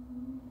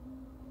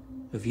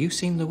 Have you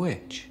seen the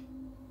witch?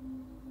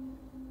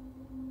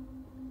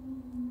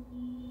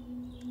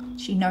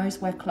 She knows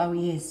where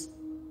Chloe is.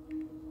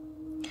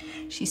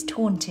 She's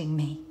taunting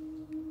me,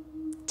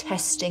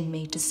 testing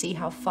me to see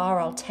how far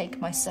I'll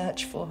take my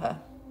search for her.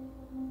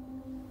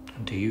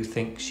 And do you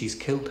think she's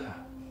killed her?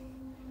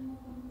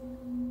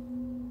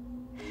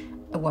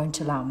 I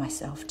won't allow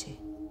myself to.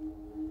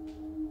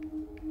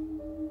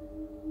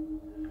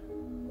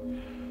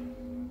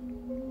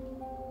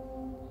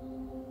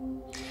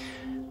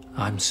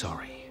 I'm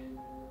sorry.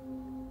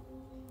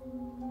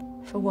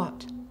 For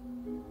what?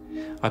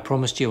 I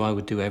promised you I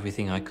would do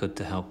everything I could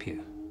to help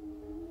you.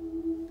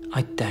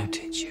 I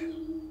doubted you.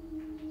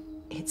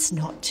 It's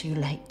not too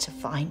late to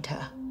find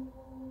her.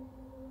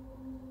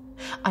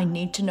 I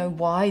need to know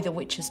why the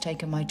witch has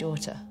taken my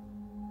daughter.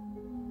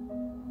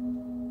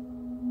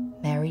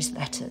 Mary's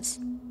letters.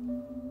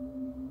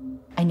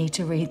 I need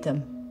to read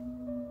them.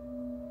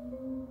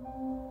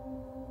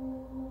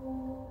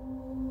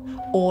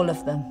 All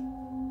of them.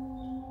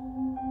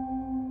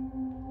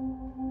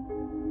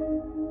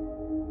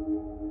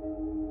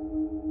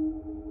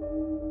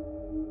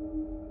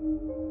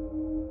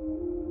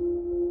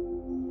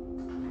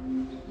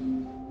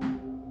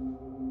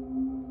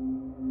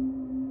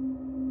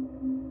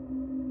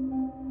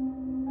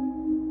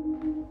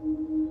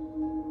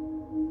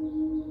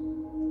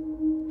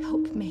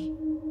 Help me.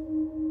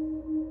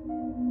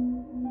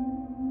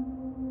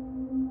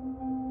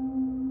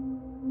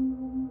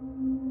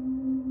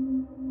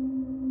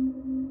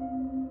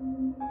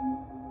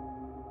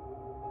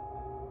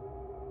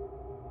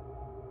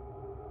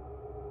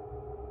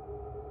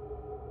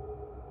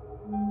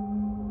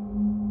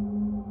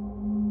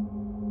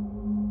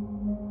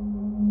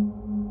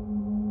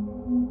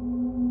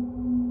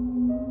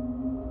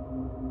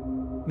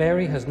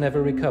 Mary has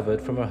never recovered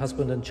from her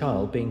husband and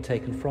child being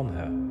taken from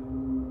her.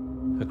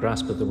 Her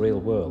grasp of the real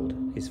world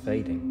is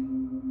fading.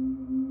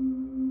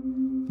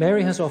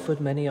 Mary has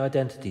offered many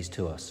identities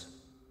to us.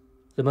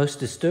 The most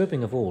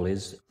disturbing of all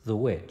is the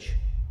witch.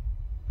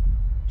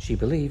 She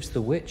believes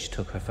the witch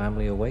took her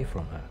family away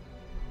from her.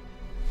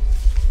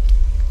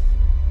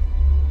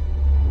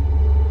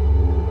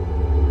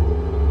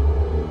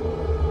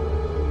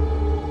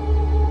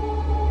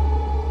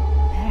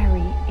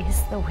 Mary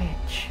is the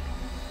witch.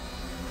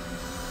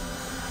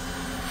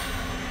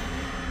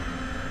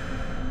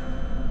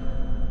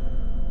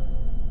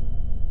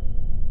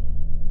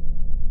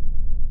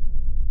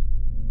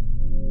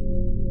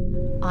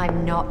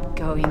 I'm not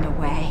going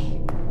away.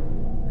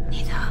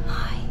 Neither am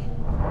I.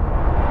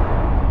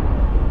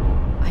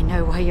 I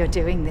know why you're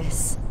doing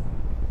this.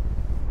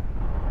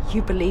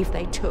 You believe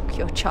they took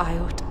your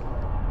child.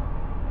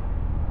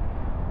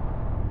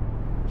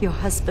 Your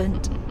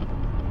husband.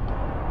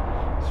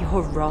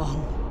 You're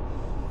wrong.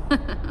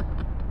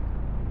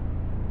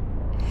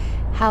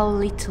 How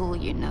little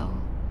you know.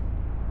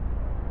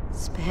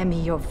 Spare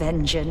me your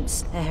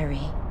vengeance,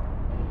 Mary.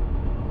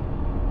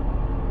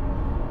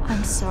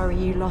 I'm sorry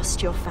you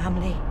lost your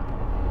family,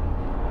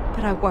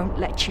 but I won't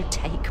let you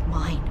take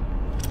mine.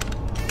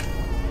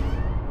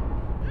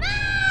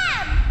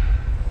 Mom!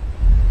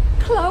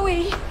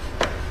 Chloe!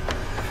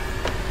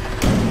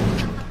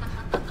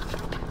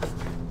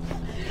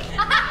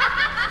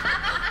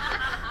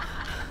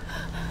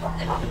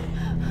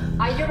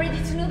 Are you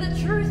ready to know the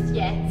truth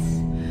yet?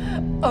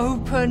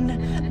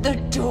 Open the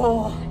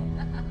door.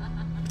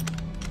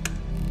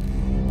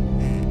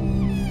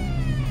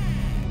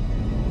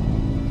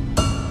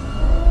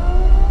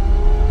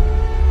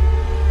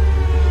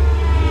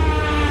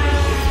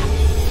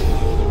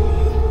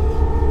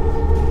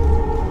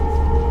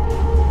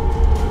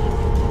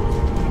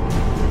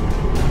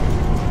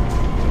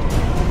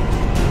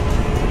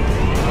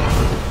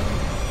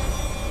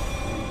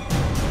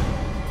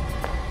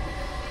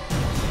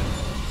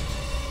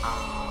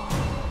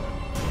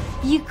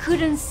 You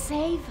couldn't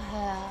save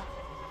her.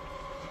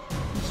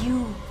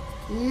 You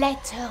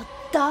let her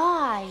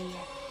die.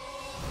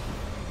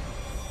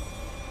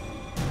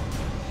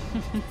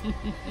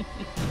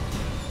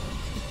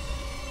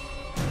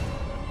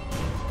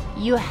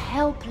 Your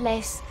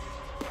helpless,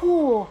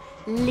 poor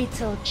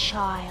little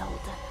child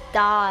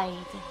died.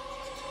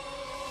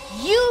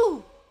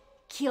 You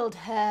killed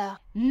her,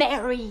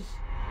 Mary.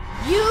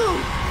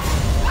 You!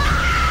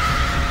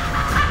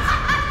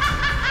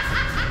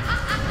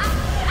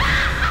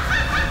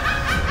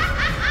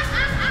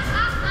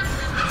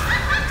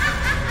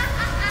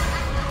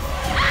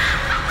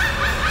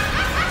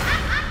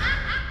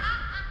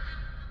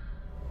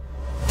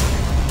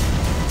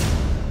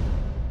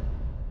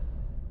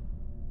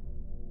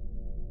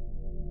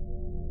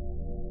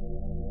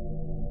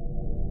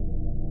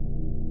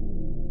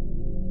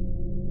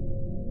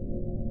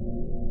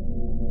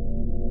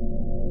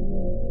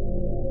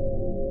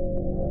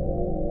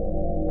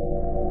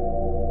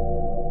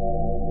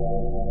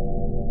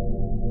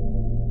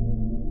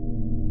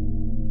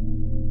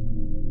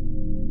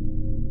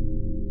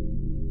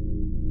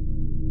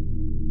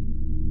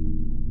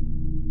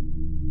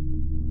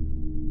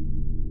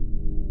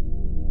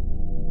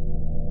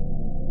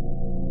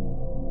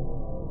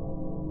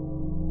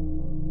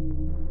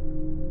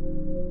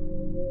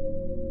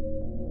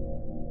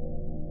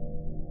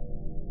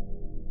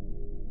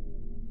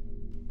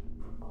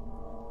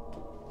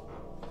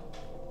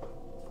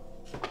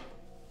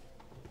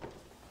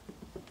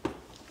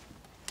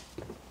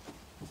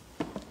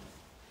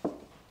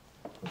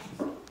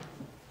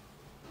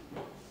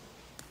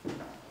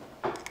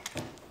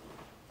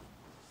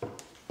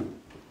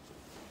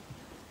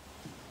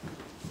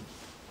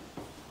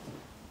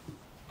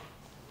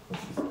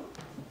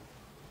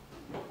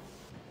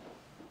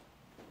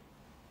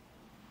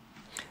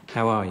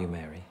 How are you,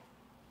 Mary?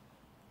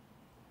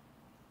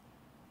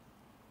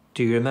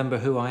 Do you remember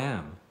who I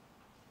am?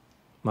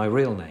 My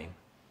real name?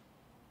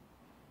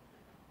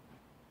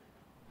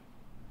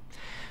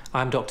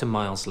 I'm Dr.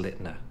 Miles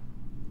Littner,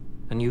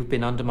 and you've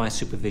been under my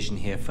supervision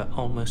here for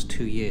almost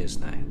 2 years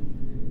now.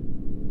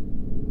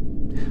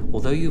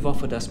 Although you've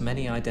offered us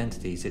many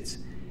identities, it's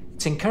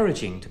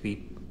encouraging to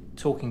be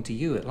talking to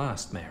you at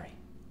last, Mary.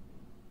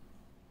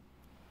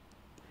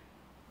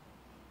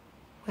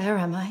 Where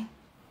am I?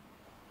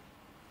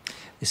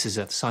 This is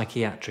a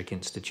psychiatric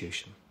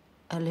institution.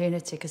 A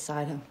lunatic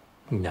asylum.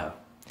 No.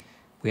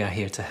 We are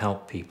here to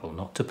help people,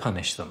 not to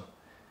punish them.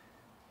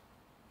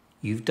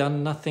 You've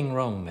done nothing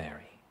wrong,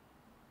 Mary.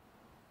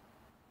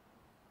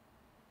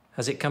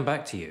 Has it come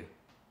back to you?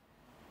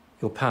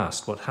 Your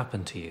past, what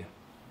happened to you?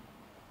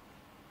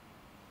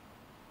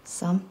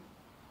 Some.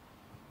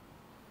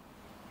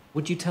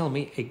 Would you tell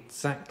me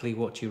exactly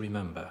what you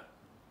remember?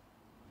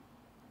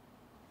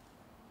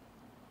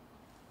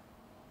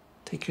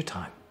 Take your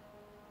time.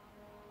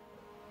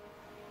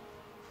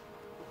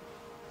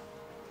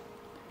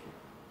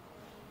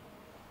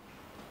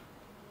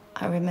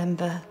 I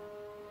remember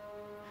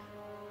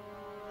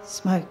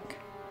smoke,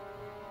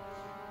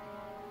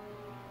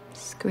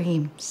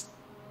 screams,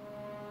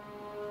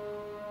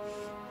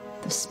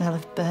 the smell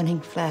of burning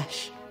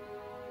flesh.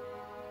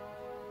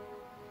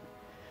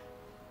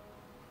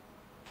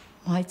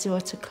 My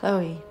daughter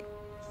Chloe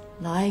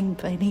lying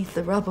beneath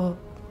the rubble,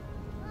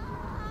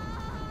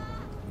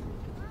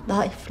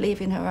 life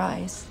leaving her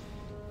eyes.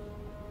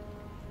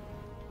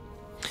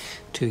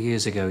 2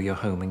 years ago, your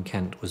home in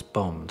Kent was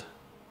bombed.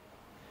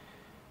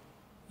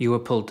 You were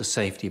pulled to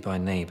safety by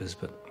neighbours,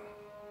 but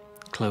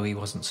Chloe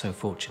wasn't so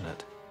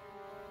fortunate.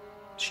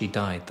 She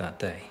died that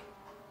day.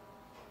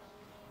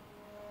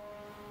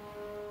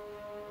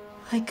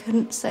 I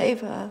couldn't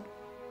save her.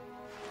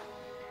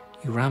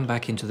 You ran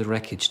back into the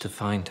wreckage to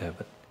find her,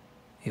 but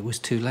it was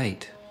too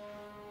late.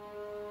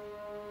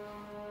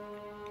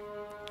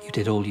 You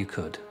did all you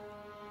could.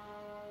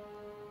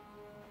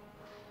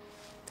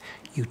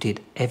 You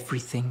did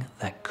everything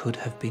that could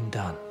have been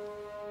done.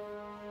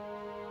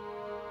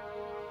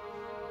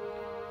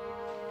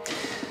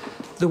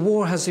 The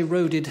war has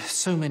eroded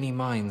so many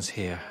minds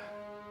here.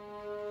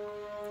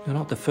 You're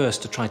not the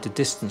first to try to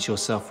distance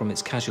yourself from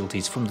its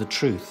casualties, from the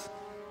truth.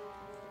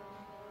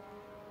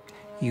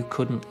 You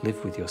couldn't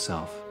live with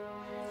yourself.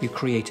 You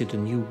created a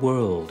new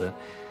world,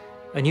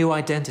 a new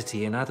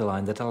identity in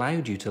Adeline that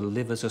allowed you to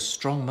live as a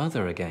strong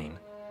mother again.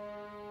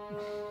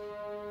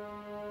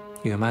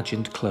 You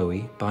imagined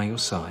Chloe by your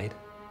side.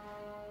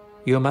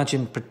 You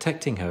imagined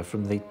protecting her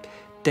from the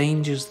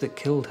dangers that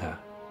killed her.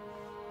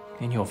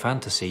 In your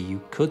fantasy, you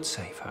could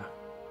save her.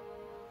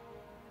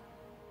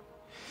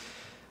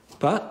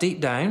 But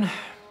deep down,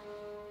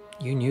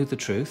 you knew the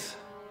truth.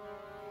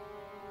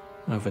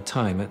 Over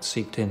time, it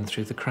seeped in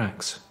through the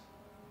cracks.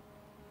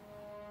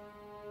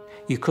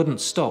 You couldn't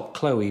stop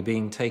Chloe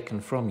being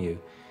taken from you.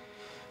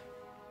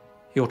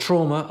 Your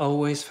trauma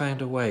always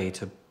found a way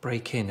to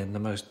break in the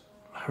most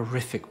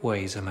horrific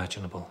ways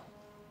imaginable.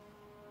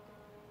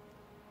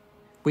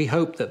 We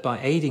hoped that by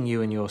aiding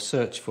you in your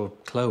search for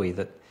Chloe,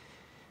 that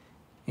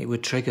it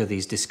would trigger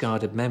these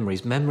discarded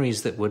memories,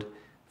 memories that would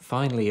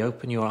finally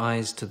open your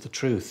eyes to the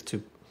truth,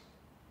 to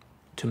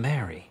to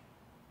Mary.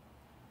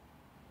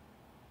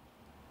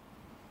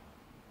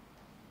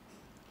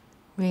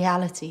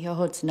 Reality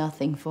holds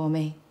nothing for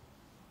me.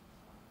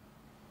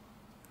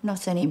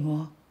 Not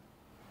anymore.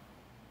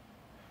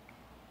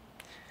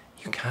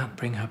 You can't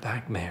bring her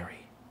back,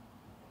 Mary.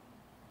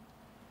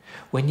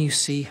 When you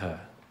see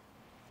her,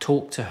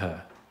 talk to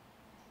her,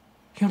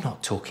 you're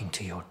not talking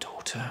to your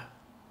daughter.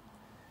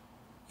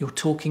 You're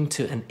talking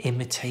to an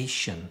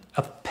imitation,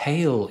 a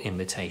pale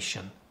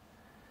imitation.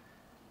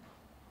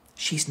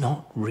 She's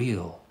not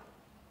real.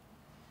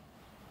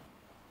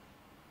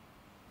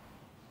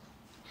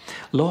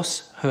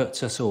 Loss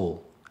hurts us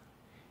all.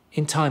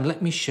 In time,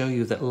 let me show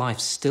you that life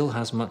still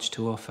has much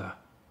to offer.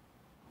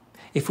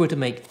 If we're to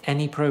make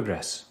any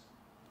progress,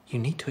 you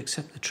need to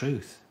accept the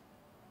truth.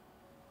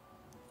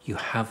 You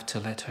have to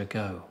let her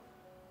go.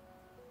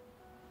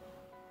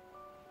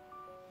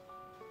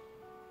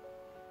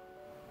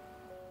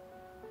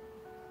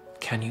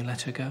 Can you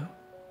let her go?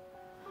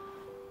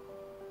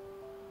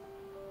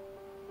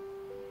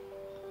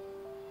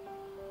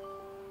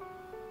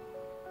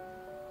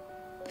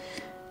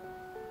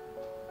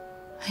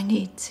 I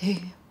need to.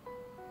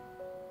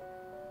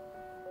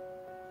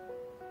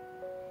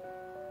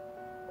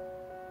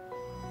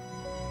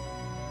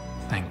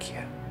 Thank you.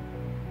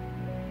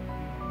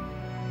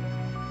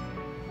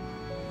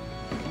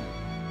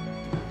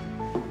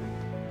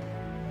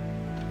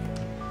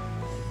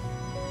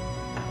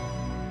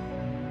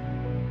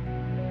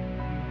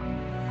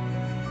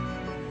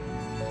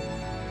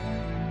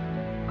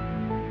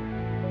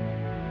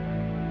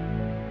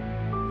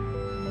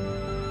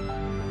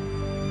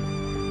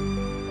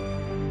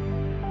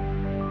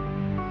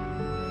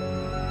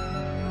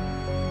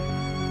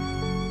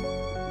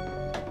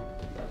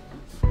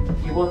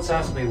 You once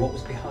asked me what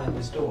was behind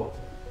this door.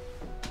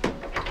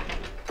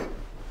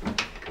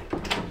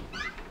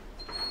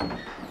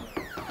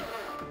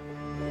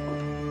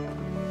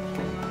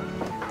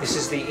 This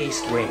is the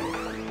East Wing,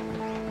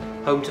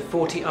 home to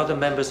 40 other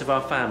members of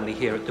our family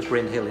here at the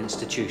Bryn Hill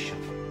Institution.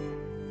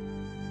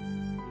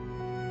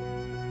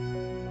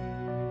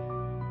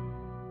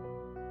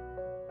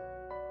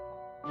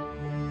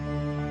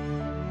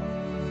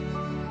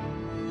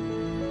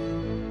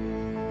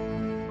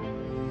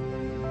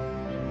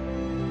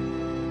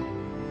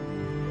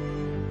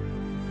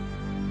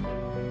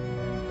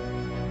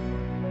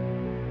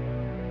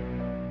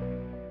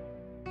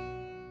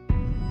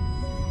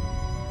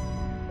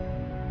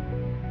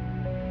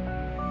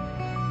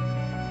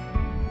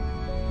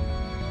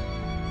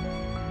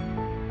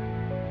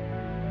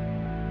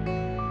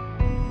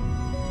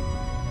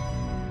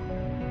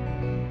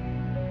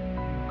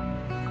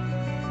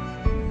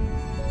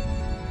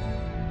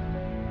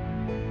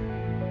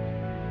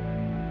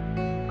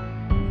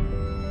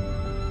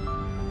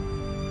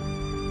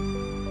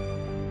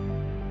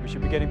 We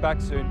should be getting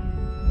back soon.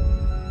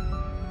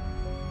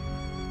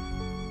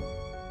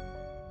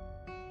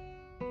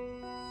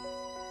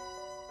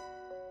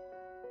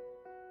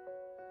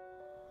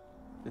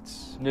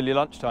 It's nearly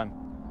lunchtime.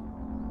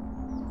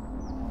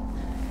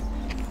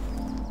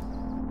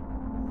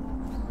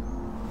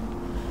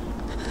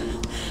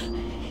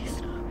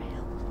 He's not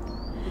real.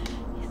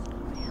 He's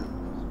not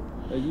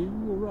real. Are you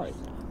all right?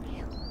 He's not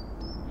real.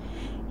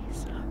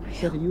 He's not real. I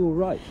said, are you all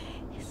right?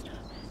 He's not.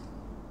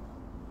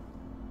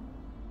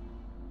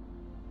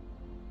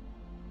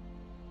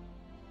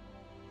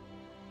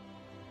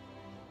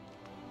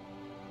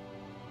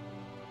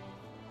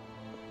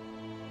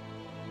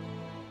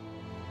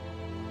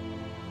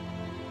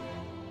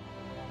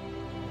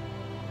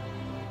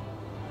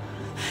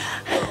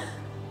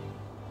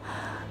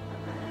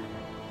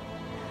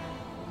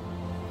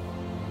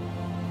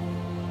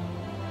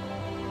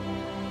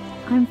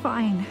 I'm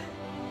fine.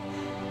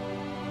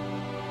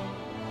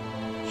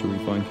 Shall we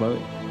find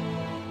Chloe?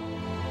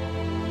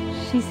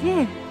 She's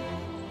here.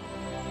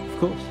 Of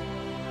course.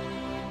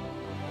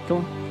 Come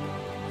on.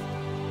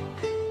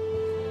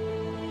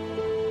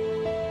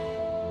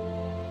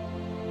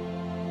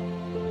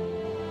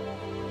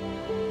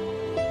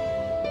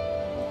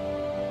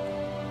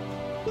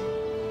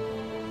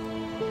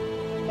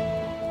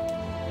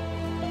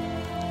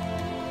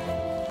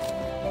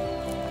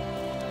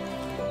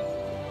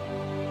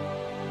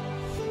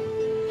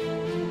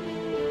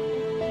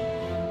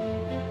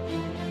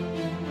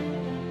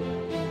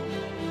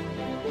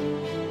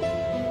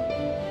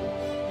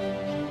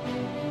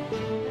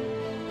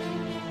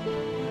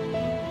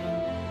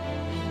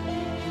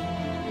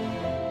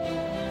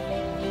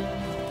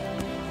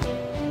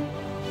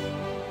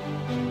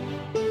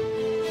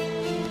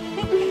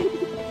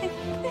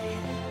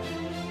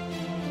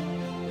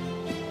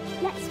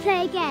 Let's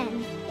play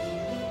again.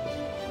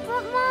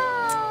 But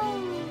Mom!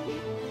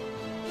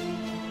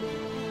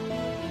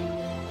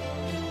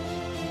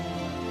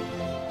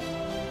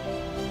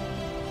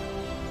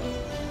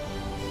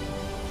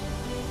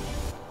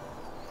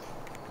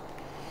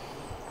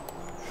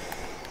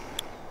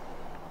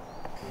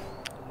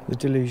 The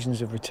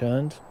delusions have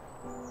returned.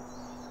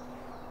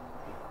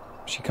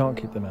 She can't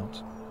keep them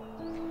out.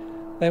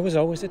 There was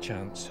always a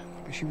chance.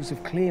 But she was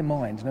of clear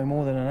mind no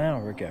more than an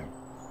hour ago.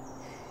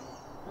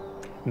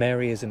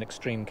 Mary is an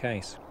extreme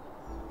case.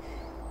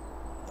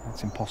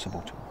 That's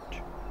impossible to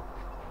watch.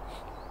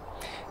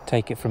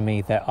 Take it from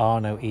me, there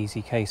are no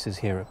easy cases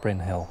here at Bryn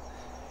Hill.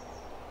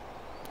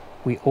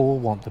 We all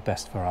want the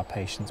best for our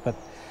patients, but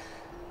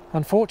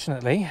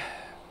unfortunately,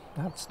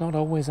 that's not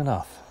always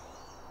enough.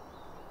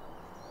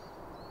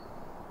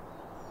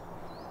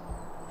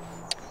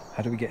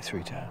 How do we get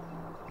through to her?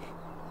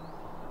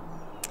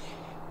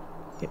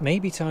 It may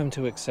be time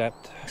to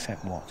accept...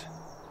 Accept what?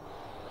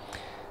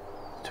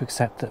 To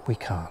accept that we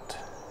can't.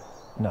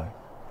 No.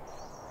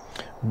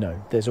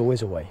 No, there's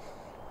always a way.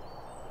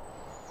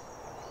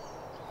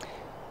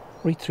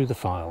 Read through the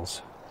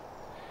files.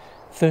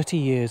 30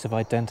 years of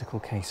identical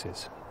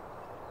cases.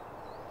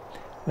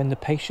 When the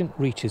patient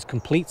reaches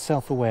complete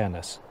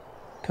self-awareness,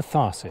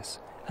 catharsis,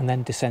 and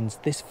then descends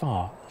this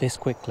far, this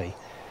quickly,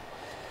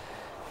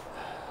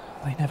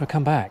 they never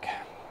come back.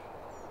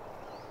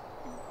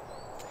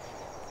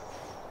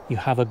 You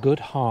have a good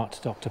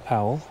heart, Dr.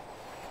 Powell.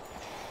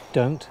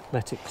 Don't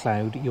let it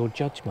cloud your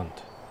judgment.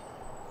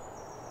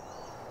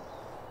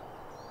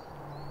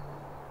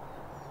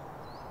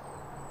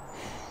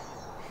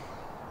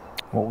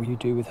 What will you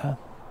do with her?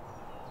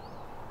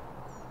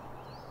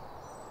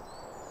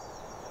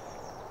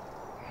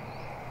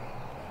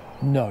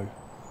 No.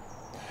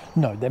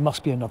 No, there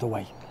must be another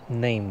way.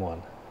 Name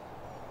one.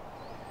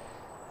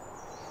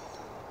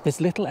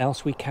 There's little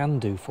else we can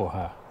do for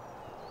her.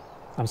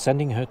 I'm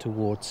sending her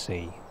towards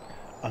C.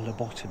 A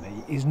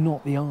lobotomy is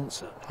not the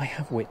answer. I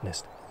have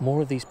witnessed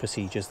more of these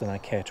procedures than I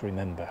care to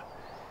remember.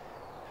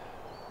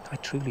 I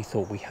truly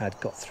thought we had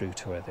got through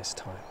to her this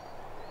time.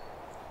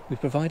 We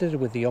provided her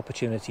with the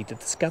opportunity to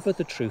discover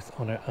the truth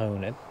on her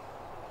own, and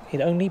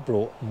it only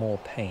brought more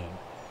pain.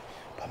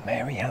 But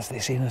Mary has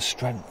this inner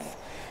strength.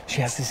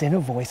 She has this inner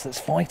voice that's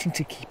fighting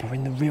to keep her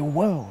in the real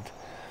world.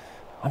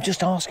 I'm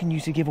just asking you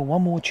to give her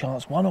one more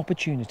chance, one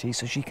opportunity,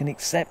 so she can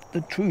accept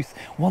the truth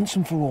once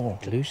and for all.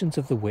 Delusions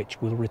of the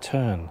witch will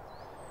return.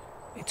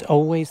 It's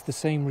always the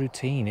same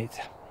routine. It's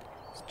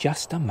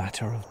just a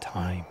matter of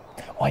time.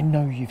 I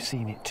know you've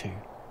seen it too.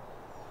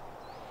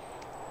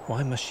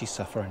 Why must she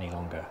suffer any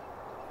longer?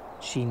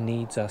 She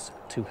needs us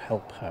to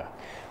help her.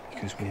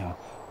 Because we are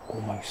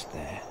almost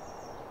there.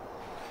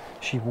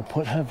 She will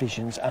put her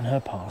visions and her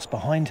past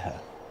behind her.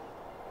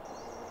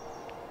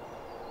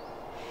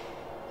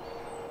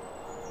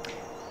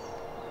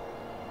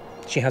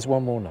 She has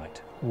one more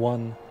night,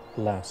 one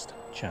last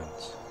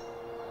chance.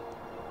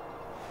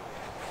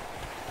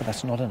 But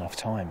that's not enough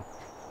time.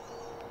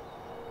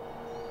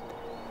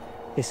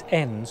 This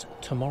ends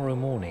tomorrow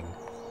morning,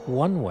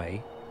 one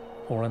way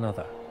or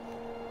another.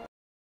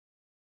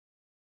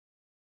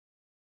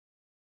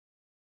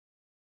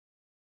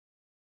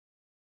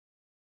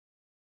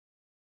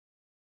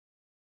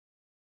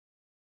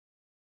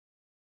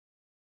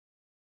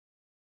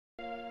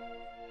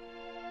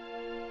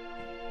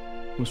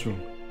 What's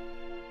wrong?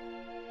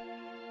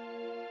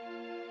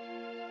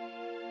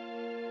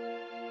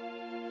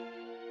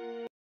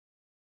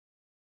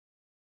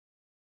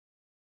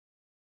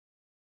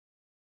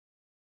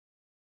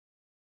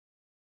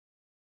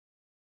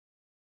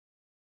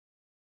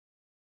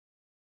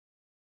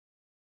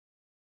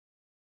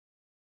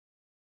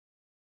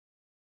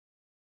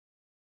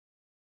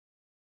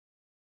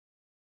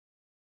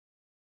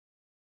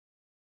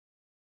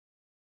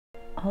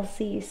 I'll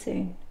see you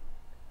soon.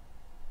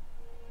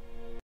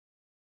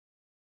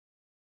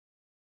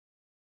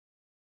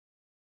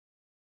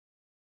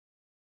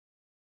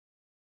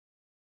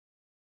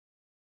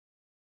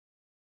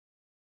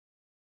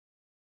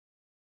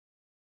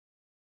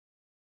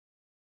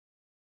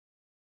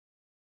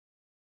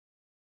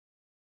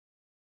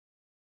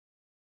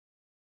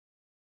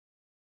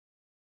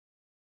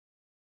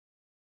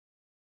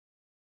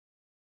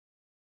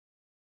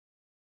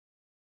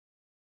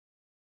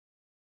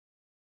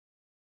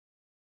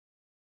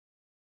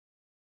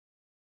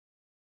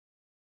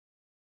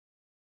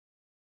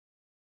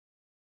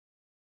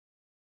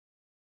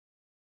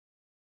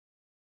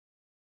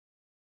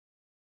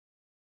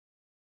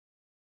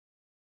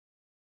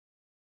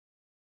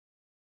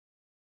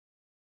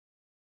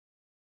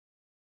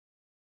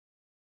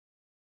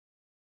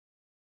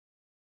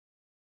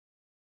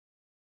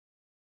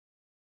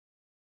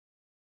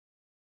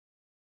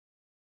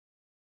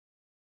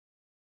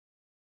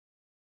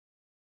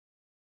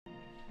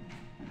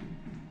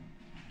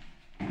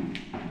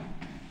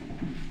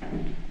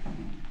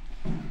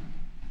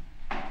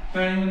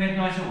 Burning the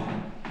midnight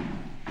oil.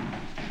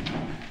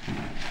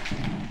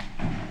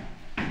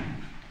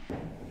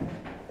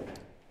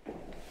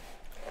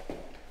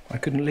 I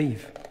couldn't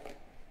leave.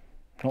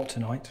 Not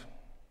tonight.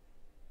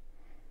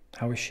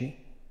 How is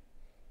she?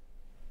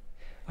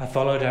 I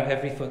followed her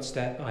every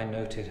footstep, I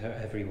noted her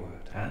every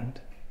word. And?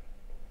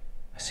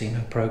 I see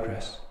no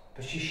progress.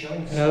 But she's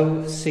showing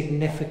No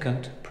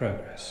significant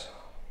progress.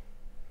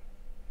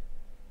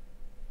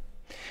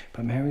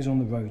 But Mary's on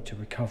the road to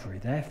recovery,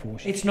 therefore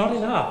she... It's not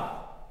enough.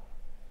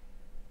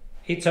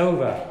 It's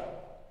over.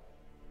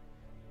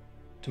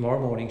 Tomorrow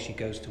morning she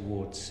goes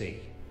towards C.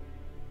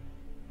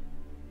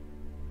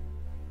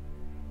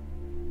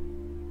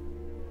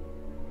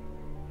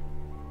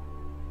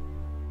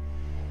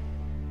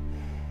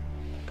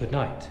 Good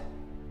night,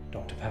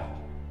 Dr. Powell.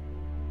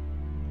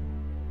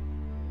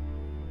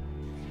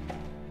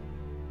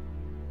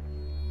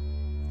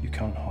 You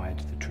can't hide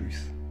the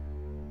truth.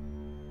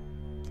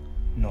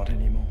 Not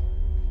anymore.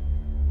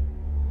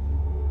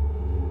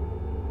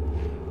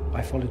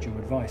 I followed your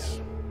advice.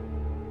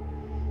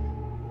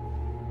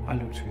 I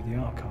looked through the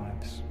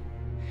archives.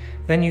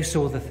 Then you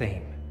saw the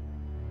theme.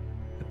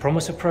 The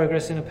promise of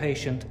progress in a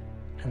patient,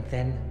 and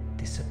then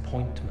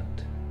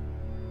disappointment.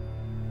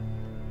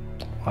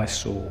 I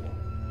saw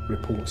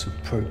reports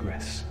of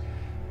progress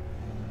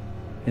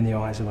in the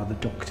eyes of other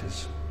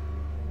doctors.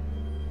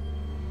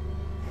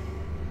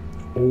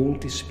 All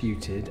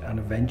disputed and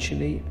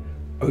eventually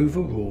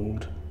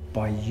overruled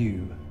by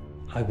you.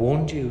 I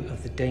warned you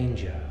of the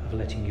danger of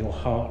letting your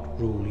heart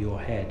rule your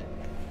head.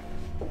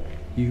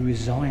 You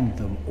resigned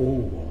them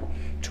all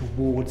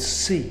towards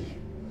C,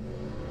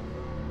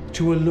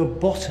 to a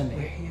lobotomy.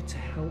 We're here to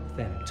help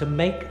them, to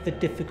make the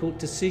difficult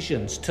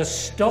decisions, to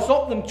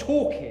stop them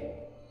talking.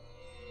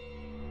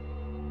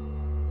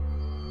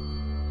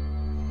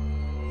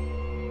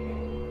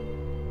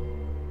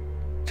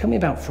 Tell me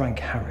about Frank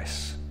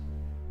Harris.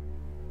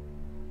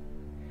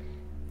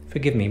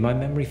 Forgive me, my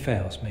memory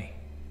fails me.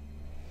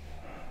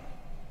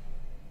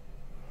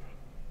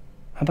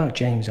 How about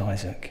James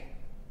Isaac?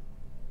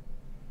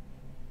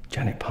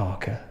 Janet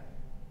Parker?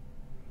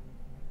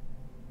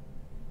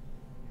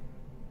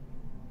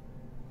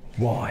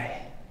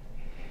 Why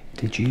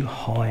did you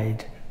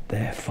hide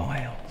their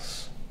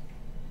files?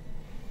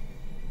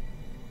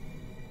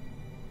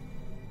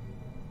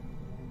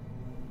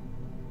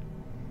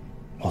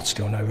 What,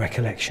 still no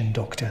recollection,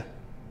 Doctor?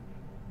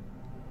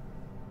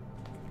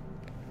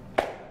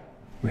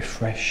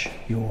 Refresh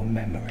your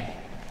memory,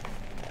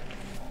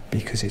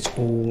 because it's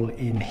all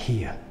in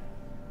here.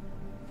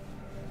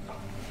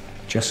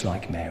 Just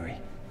like Mary.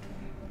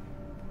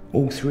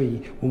 All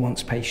three were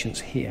once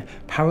patients here,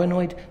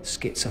 paranoid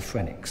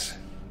schizophrenics.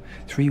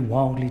 Three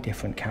wildly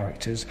different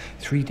characters,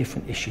 three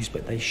different issues,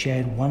 but they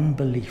shared one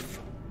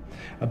belief.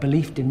 A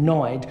belief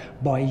denied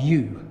by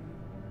you.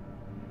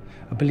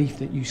 A belief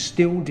that you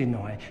still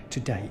deny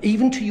today,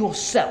 even to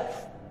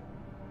yourself.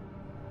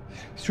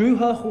 Through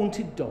her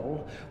haunted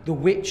doll, the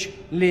witch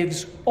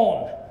lives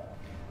on.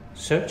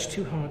 Search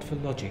too hard for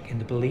logic in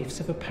the beliefs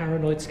of a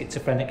paranoid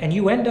schizophrenic, and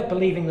you end up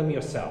believing them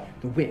yourself.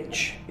 The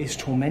witch is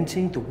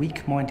tormenting the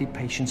weak-minded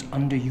patients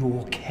under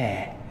your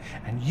care,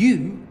 and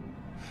you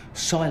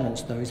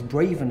silence those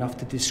brave enough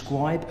to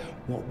describe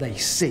what they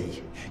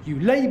see. You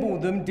label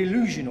them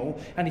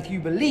delusional, and if you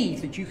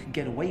believe that you can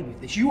get away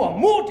with this, you are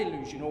more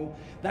delusional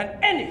than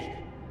any.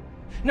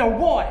 Now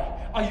why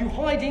are you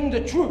hiding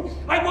the truth?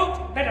 I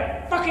won't let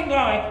a fucking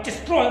lie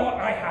destroy what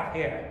I have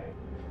here.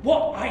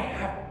 What I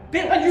have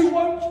built. And you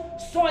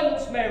won't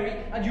silence Mary,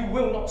 and you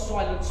will not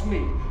silence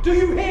me. Do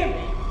you hear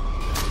me?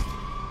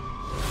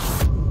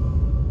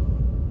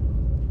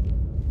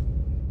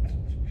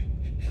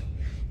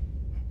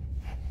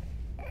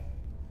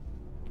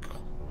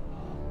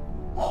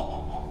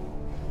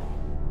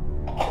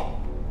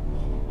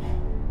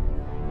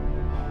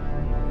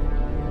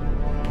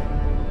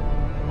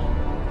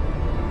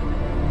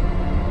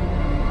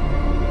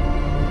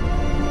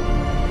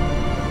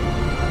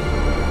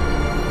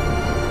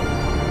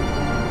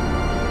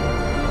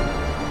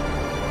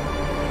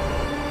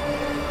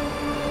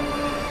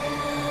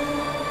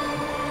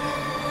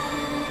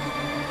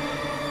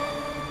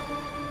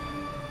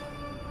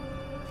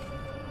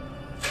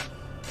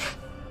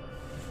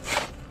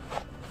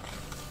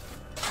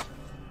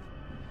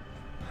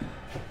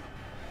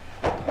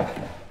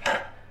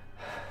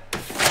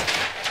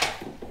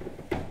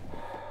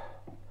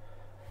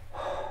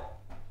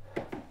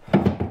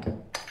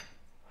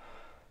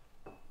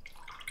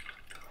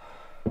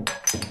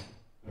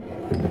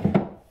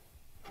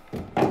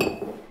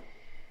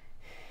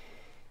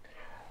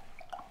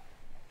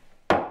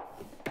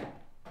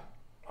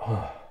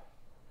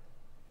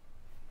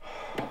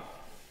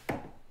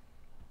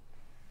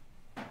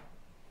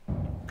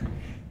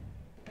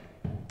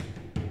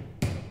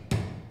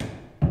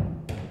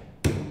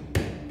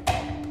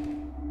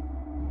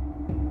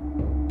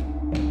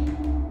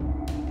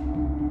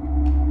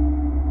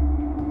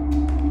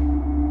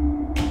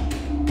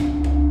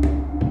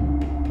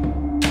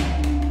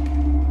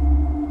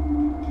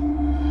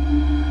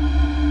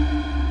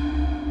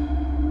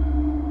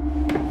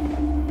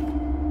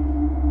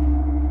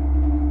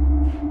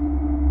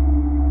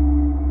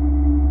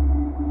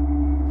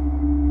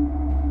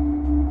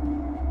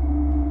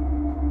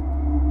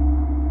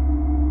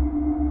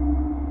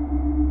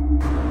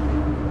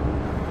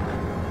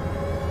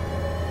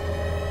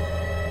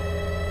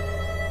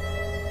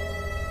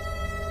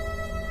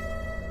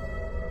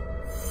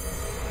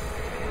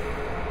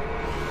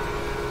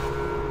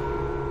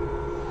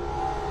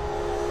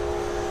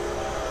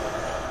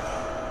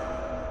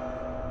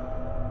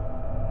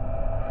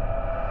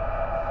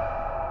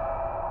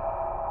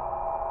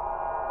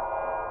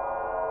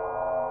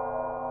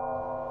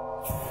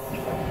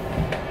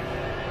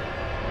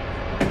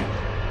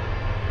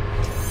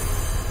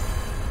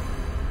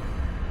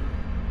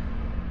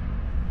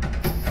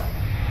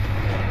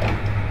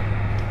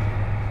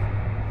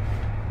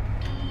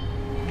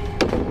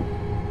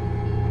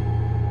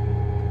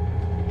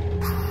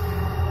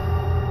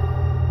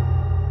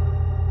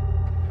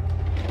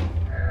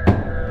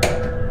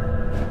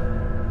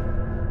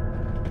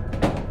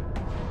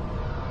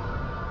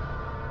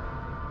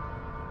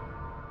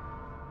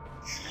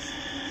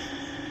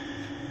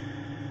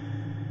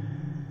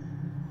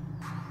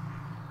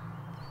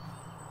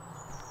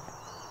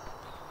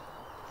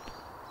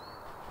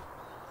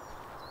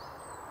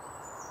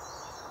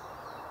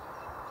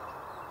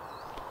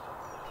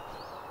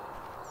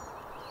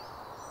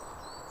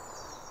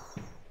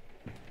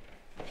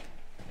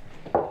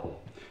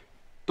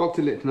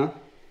 Dr. Littner.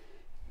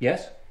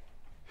 Yes?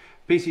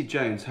 PC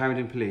Jones,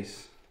 Harrington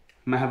Police.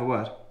 May I have a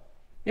word?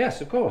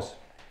 Yes, of course.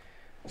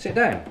 Sit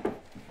down.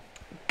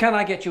 Can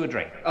I get you a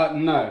drink?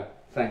 No,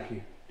 thank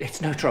you. It's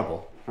no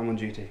trouble. I'm on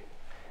duty.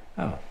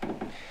 Oh.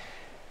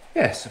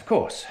 Yes, of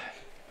course.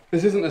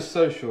 This isn't a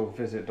social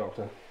visit,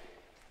 Doctor.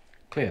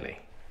 Clearly.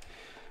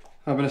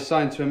 I've been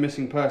assigned to a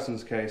missing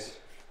persons case.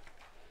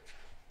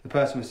 The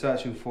person we're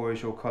searching for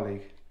is your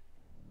colleague,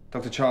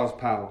 Dr. Charles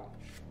Powell.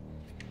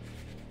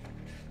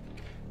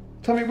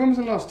 Tell me, when was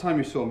the last time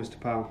you saw Mr.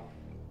 Powell?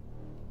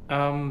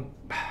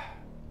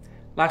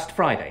 Last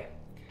Friday.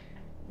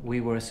 We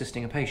were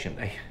assisting a patient,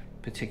 a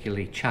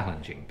particularly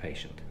challenging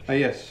patient.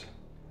 Yes.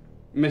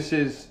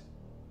 Mrs.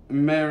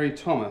 Mary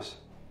Thomas.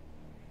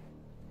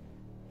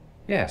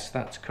 Yes,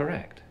 that's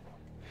correct.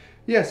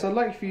 Yes, I'd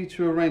like for you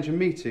to arrange a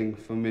meeting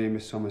for me and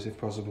Miss Thomas, if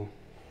possible.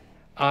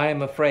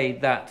 I'm afraid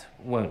that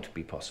won't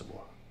be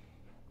possible.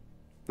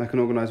 I can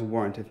organise a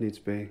warrant if needs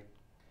be.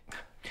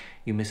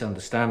 You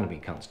misunderstand me,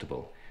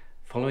 Constable.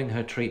 Following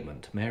her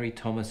treatment, Mary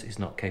Thomas is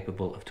not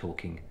capable of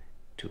talking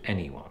to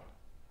anyone.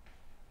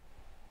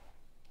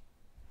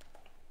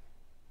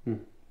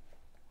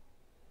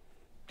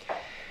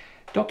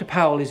 Dr.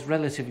 Powell is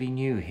relatively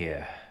new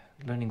here,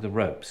 learning the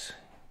ropes.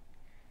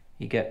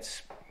 He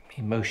gets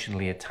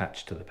emotionally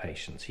attached to the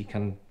patients. He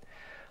can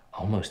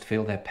almost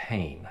feel their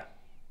pain.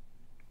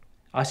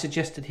 I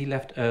suggested he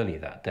left early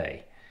that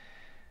day.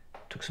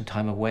 Took some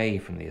time away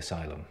from the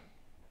asylum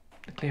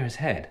to clear his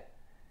head.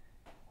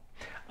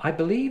 I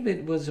believe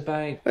it was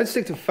about... Let's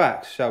stick to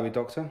facts, shall we,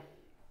 Doctor?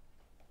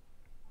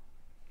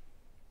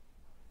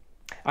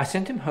 I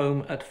sent him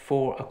home at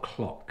 4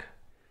 o'clock.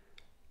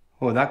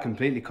 Well, that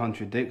completely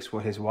contradicts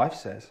what his wife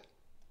says.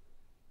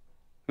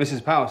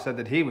 Mrs. Powell said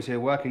that he was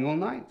here working all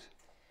night.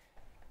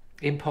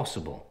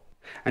 Impossible.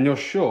 And you're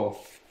sure?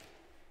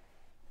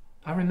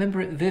 I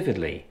remember it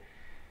vividly.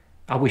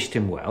 I wished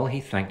him well.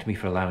 He thanked me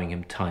for allowing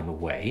him time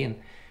away, and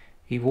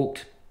he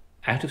walked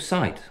out of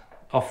sight,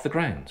 off the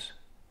grounds.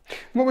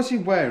 What was he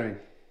wearing?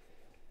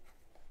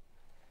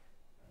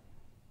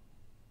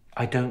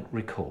 I don't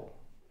recall.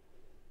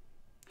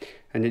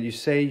 And yet you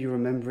say you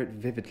remember it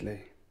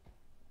vividly.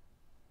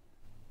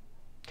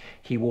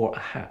 He wore a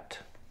hat,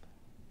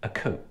 a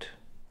coat.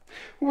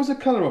 What was the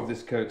colour of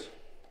this coat?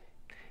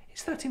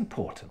 Is that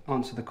important?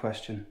 Answer the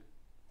question.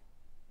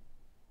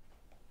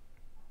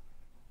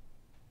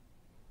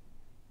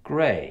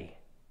 Grey.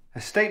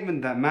 A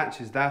statement that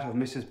matches that of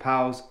Mrs.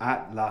 Powell's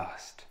at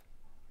last.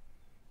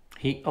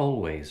 He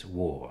always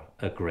wore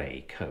a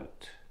grey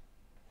coat.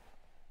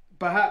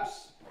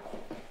 Perhaps...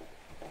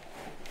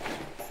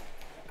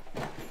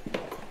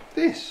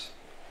 this.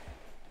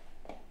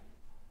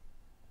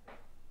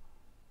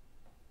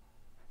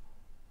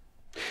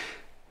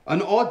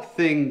 An odd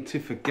thing to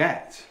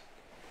forget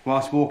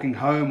whilst walking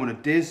home on a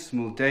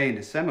dismal day in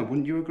December,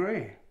 wouldn't you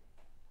agree?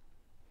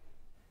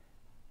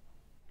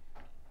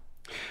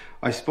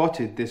 I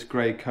spotted this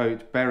grey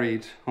coat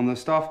buried on the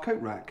staff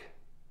coat rack.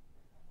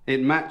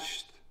 It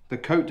matched the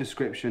coat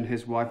description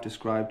his wife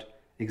described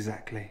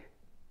exactly.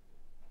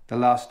 The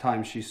last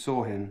time she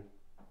saw him.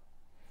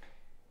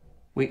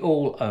 We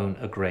all own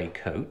a grey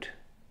coat.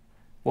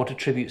 What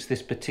attributes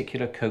this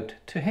particular coat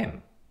to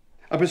him?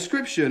 A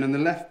prescription in the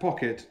left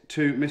pocket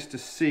to Mr.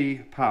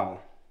 C.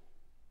 Powell.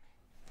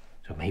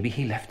 So maybe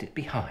he left it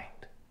behind.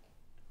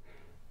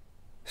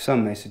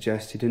 Some may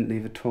suggest he didn't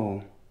leave at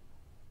all.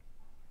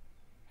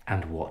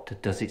 And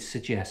what does it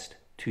suggest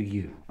to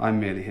you?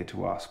 I'm merely here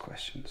to ask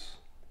questions.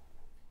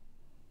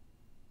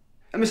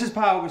 Mrs.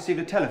 Powell received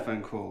a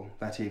telephone call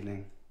that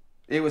evening.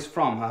 It was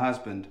from her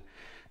husband.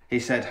 He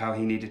said how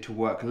he needed to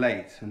work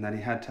late and that he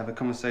had to have a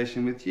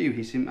conversation with you.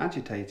 He seemed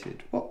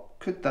agitated. What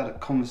could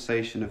that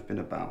conversation have been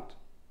about?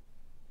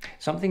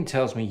 Something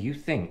tells me you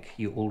think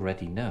you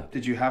already know.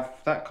 Did you have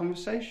that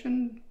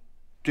conversation?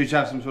 Did you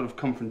have some sort of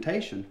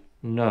confrontation?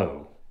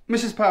 No.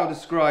 Mrs. Powell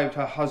described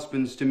her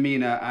husband's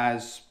demeanour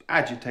as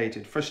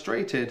agitated,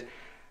 frustrated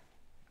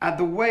at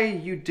the way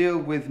you deal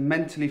with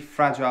mentally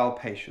fragile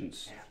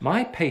patients.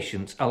 My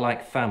patients are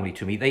like family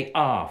to me. They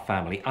are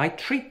family. I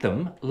treat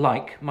them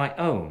like my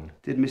own.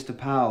 Did Mr.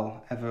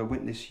 Powell ever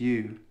witness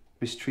you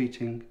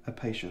mistreating a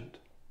patient?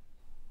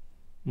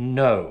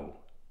 No.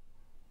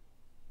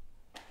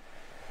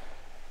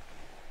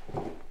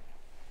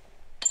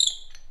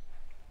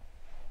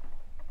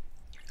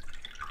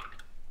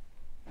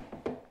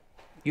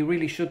 You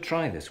really should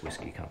try this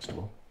whiskey,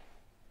 Constable.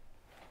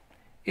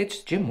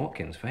 It's Jim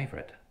Watkins'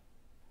 favourite.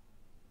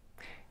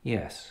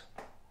 Yes,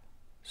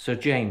 Sir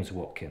James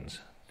Watkins,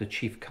 the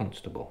Chief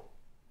Constable.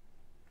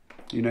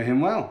 You know him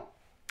well.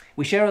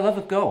 We share a love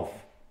of golf.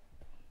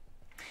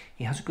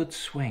 He has a good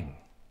swing,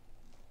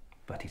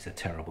 but he's a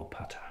terrible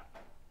putter.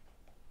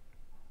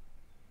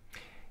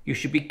 You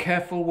should be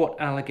careful what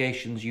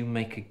allegations you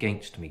make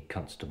against me,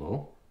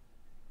 Constable.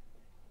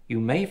 You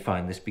may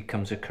find this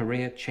becomes a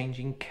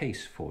career-changing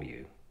case for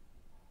you.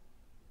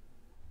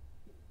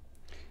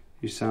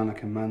 You sound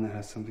like a man that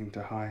has something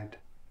to hide.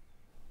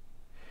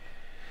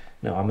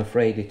 No, I'm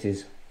afraid it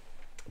is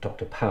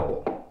Dr.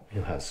 Powell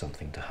who has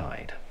something to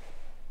hide.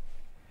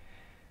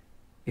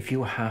 If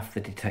you were half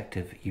the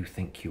detective you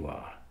think you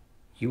are,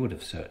 you would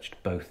have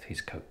searched both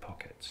his coat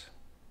pockets.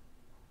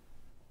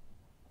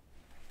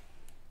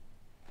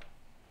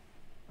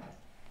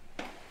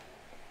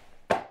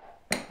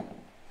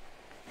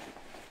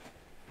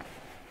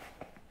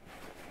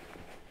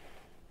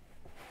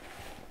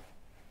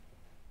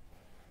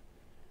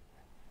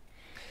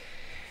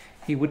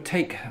 He would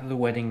take the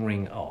wedding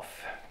ring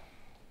off.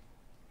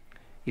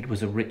 It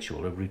was a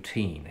ritual, a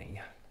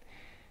routine.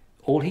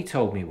 All he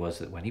told me was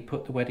that when he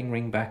put the wedding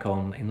ring back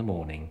on in the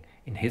morning,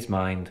 in his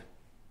mind,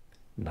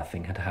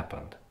 nothing had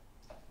happened.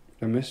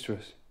 A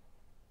mistress?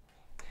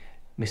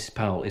 Mrs.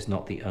 Powell is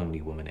not the only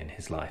woman in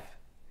his life.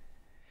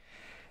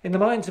 In the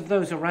minds of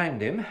those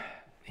around him,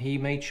 he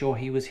made sure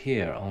he was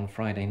here on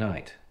Friday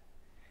night.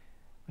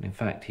 But in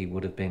fact, he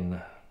would have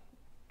been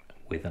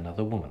with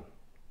another woman.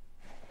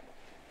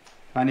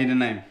 I need a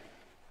name.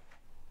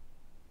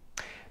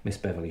 Miss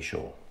Beverly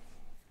Shaw.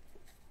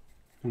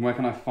 And where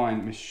can I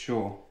find Miss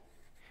Shaw?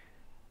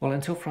 Well,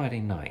 until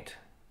Friday night,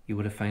 you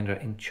would have found her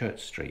in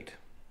Church Street,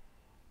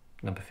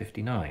 number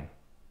 59.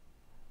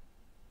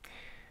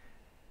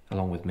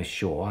 Along with Miss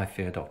Shaw, I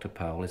fear Dr.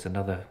 Powell is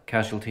another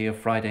casualty of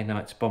Friday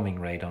night's bombing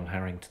raid on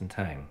Harrington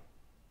Town.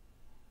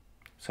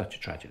 Such a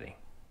tragedy.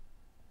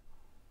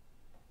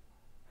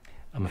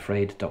 I'm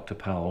afraid Dr.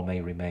 Powell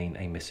may remain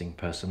a missing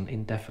person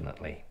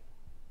indefinitely.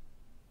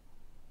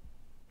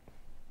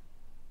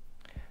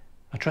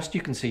 I trust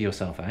you can see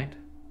yourself out.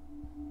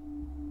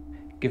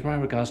 Give my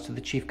regards to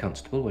the Chief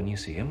Constable when you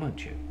see him,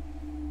 won't you?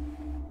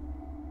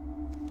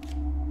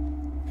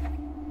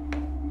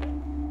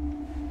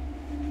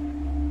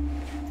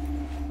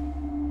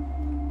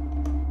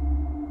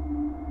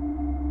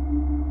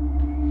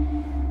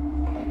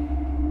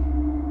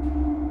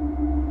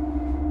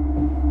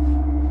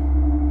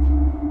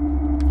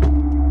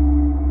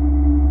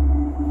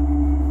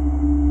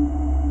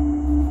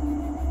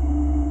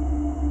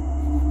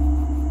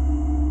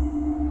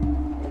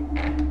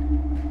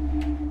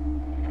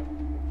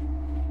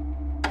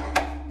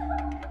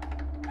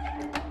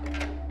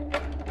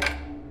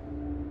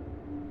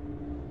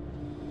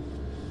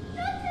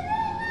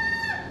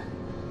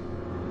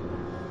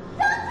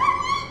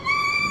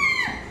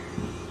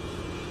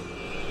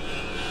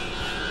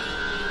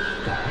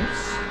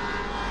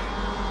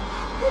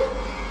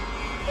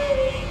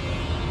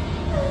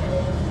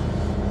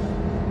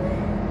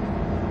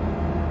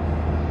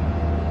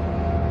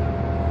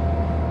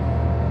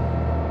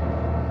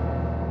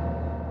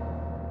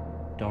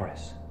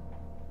 Doris.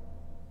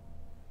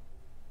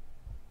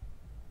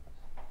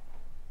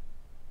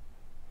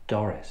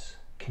 Doris,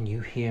 can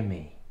you hear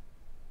me?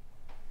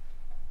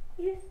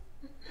 Yes.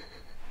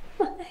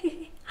 I hear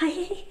you.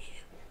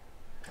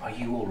 Are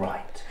you all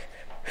right?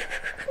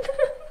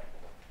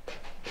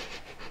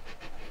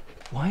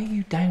 Why are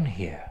you down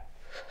here?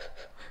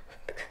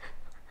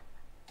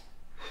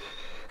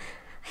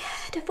 I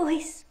heard a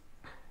voice.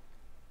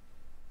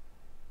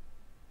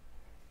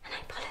 And I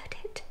followed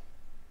it.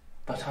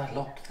 But I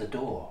locked the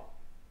door.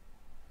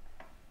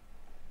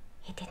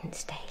 It didn't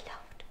stay locked.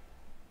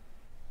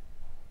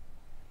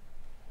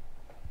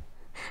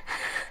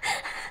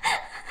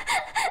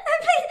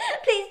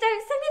 Please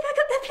don't send me back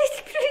up there.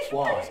 Please.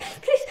 Why?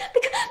 Please,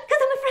 because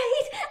I'm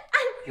afraid.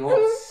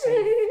 You're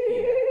safe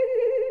here.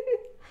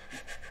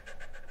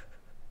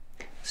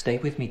 Stay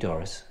with me,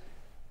 Doris.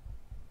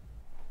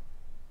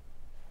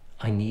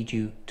 I need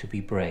you to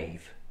be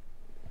brave,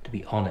 to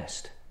be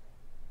honest.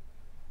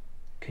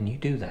 Can you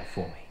do that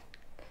for me?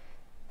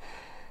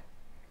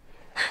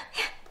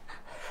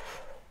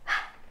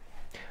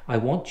 I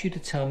want you to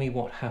tell me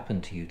what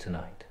happened to you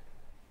tonight.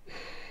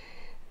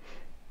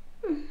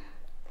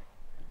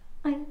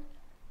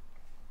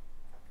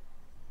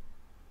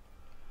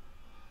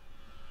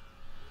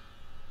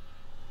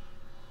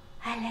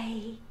 I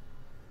lay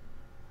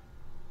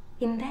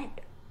in bed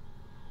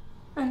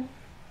and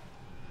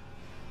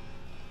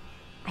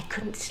I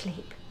couldn't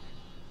sleep,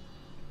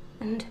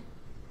 and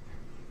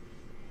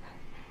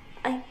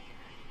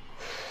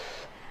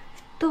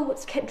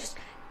thoughts kept just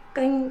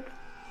going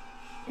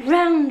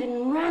round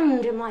and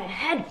round in my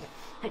head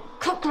like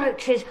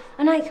cockroaches,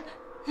 and I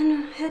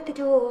heard the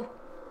door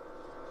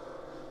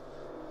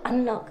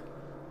unlock.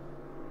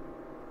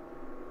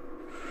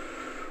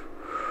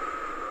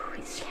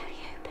 It slowly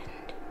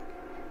opened,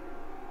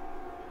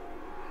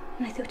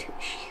 and I thought it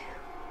was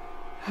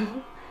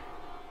you.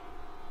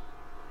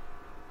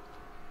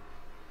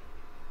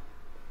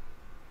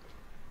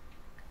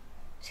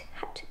 So it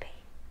had to be.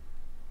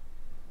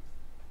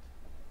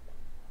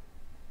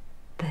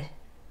 But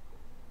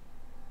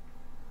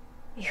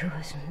it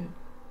wasn't.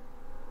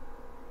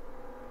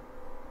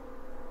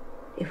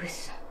 It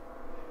was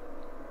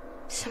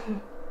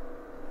someone,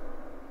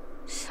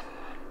 something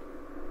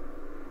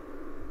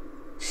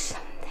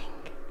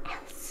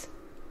else.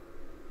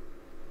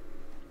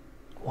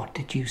 What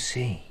did you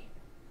see?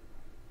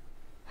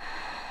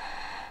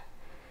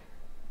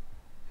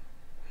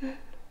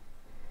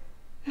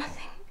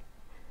 Nothing.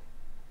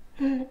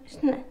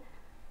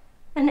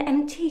 An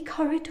empty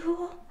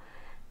corridor,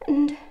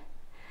 and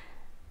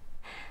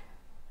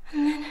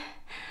then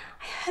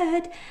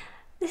heard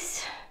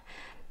this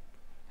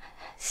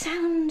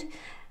sound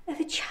of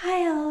a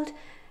child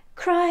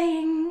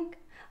crying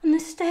on the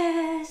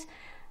stairs,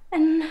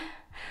 and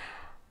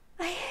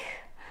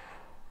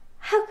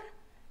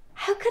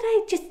how could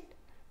I just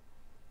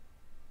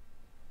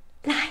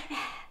lie there?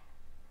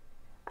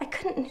 I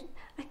couldn't.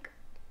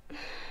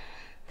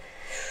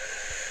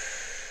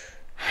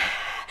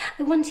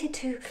 I wanted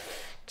to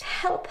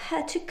help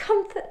her, to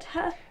comfort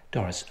her.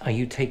 Doris, are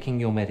you taking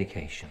your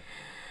medication?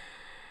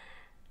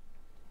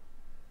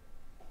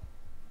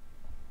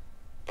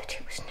 But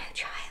it was no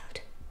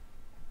child.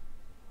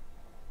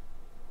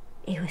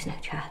 It was no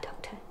child,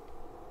 Doctor.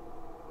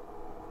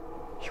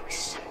 It was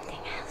something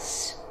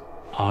else.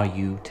 Are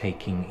you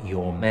taking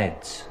your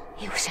meds?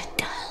 It was a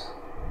doll,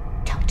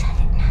 Dr.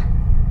 Littner.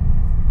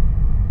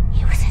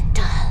 It was a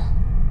doll.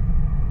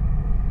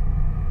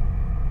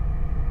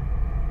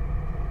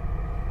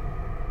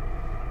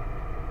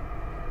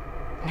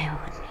 No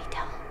ordinary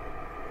doll.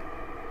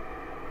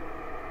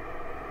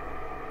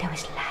 There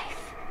was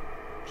life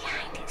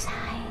behind its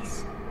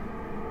eyes.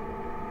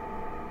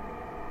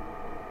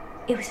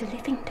 It was a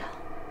living doll.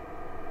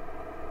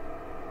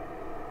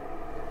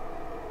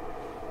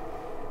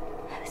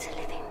 It was a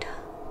living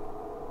doll.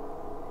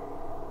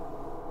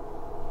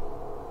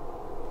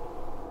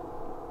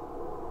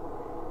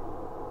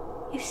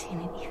 You've seen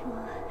it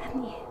before,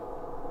 haven't you?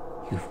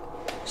 You've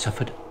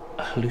suffered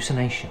a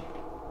hallucination,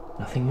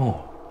 nothing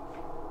more.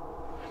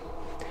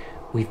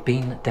 We've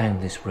been down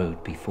this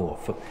road before.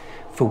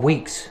 For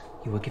weeks,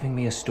 you were giving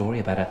me a story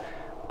about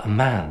a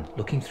man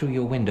looking through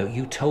your window.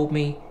 You told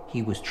me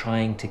he was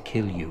trying to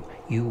kill you.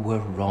 You were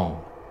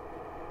wrong.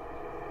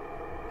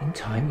 In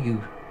time,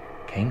 you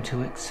came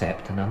to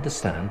accept and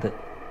understand that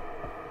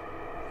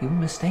you were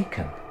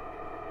mistaken.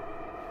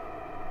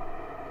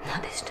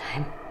 Not this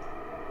time.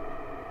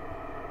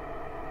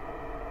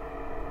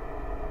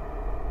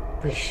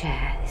 We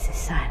share this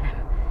asylum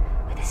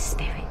with a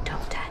spirit,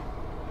 Doctor.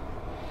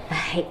 A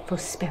hateful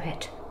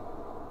spirit.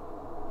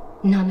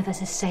 None of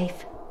us are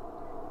safe.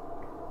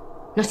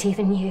 Not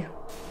even you.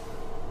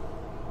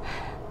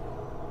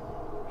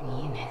 And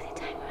you know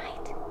that I'm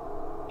right.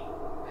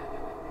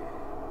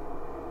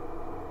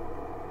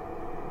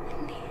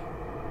 And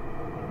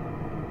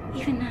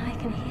even now I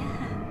can hear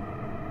her.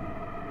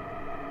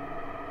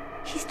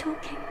 She's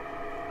talking.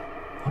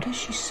 What is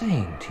she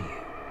saying to you?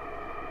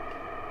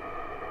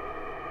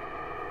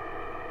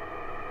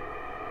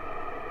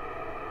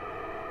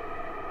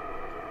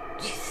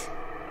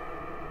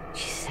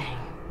 She's saying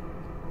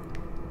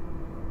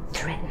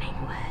threatening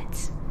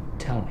words.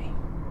 Tell me.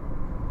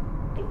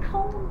 I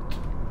can't.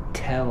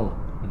 Tell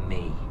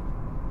me.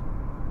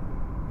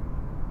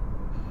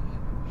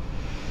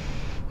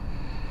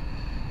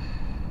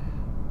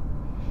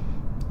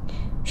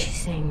 She's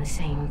saying the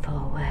same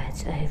 4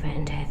 words over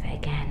and over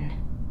again.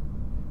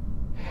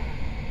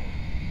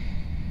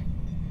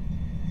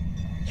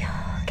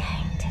 You're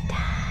going to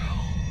die.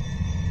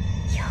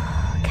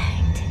 You're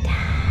going to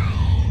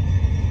die.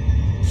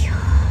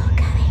 You're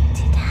going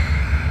to die.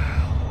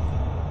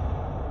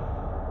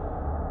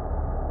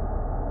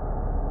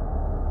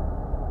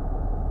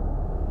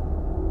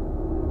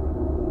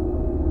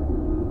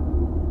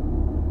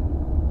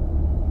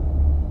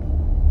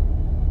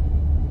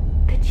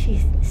 But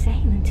she's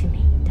saying them to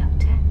me,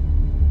 Doctor.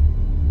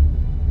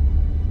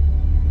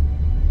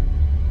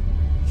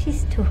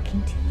 She's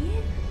talking to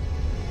you.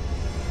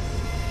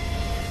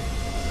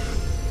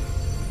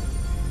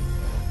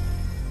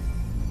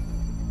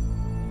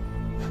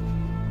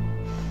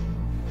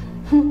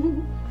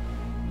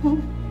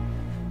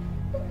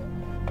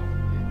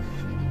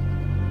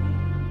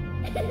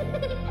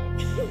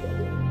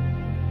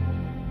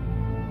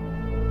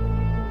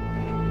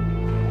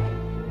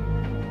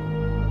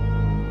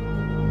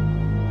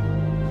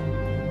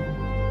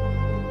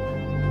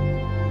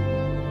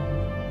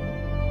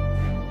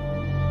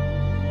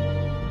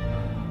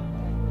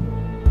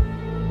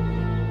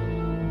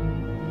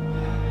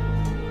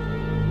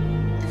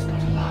 It's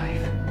not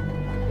alive.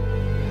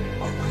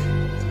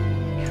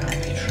 It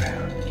can't be true.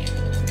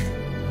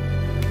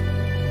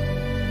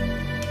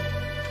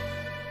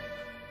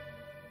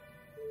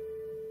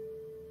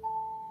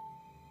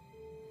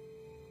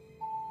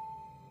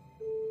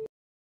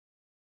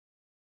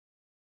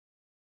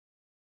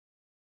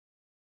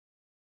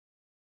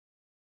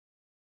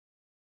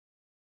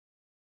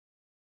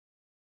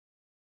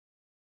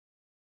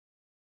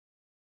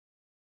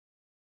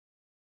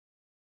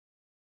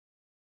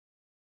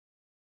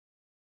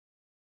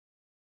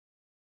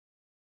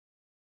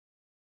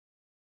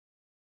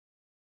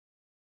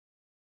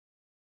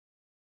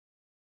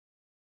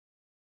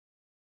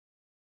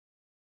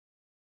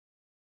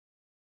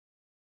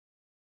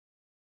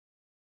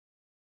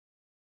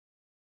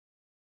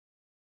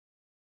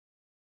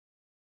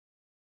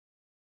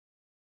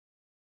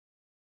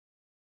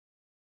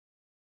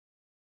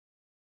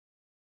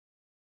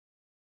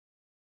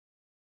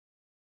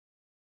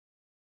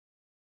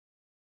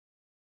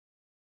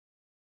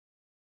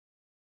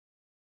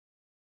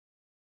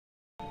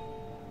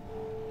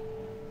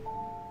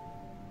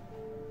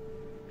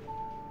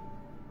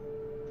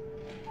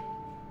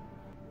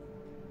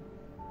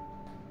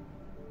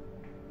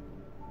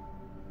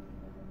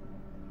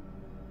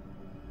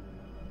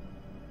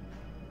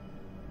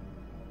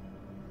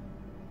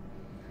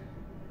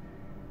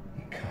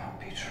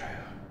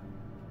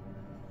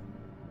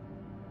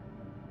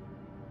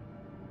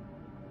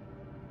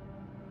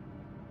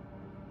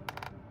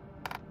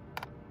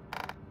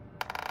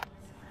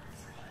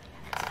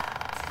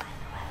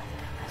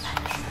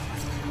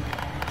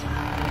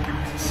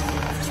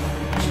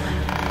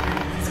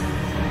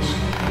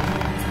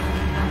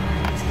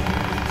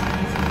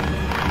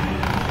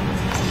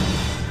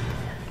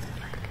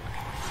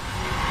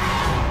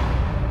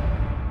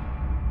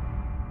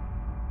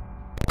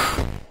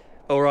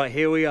 Right,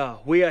 here we are.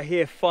 We are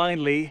here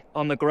finally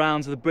on the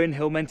grounds of the Bryn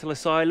Hill Mental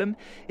Asylum.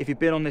 If you've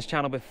been on this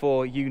channel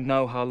before, you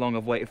know how long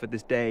I've waited for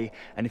this day.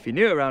 And if you're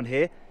new around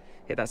here,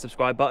 hit that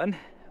subscribe button.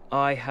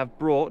 I have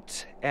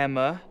brought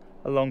Emma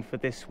along for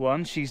this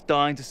one. She's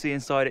dying to see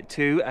inside it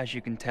too, as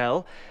you can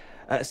tell.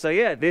 So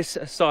yeah, this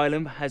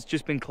asylum has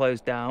just been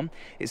closed down.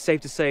 It's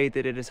safe to say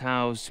that it has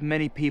housed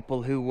many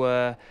people who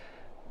were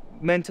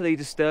mentally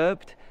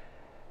disturbed.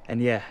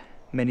 And yeah,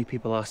 many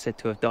people are said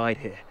to have died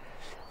here.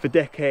 For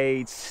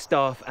decades,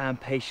 staff and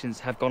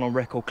patients have gone on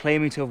record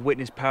claiming to have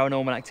witnessed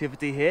paranormal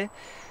activity here.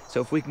 So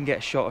if we can get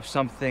a shot of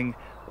something,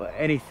 or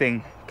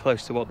anything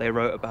close to what they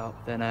wrote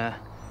about, then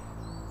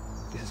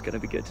this is gonna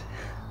be good.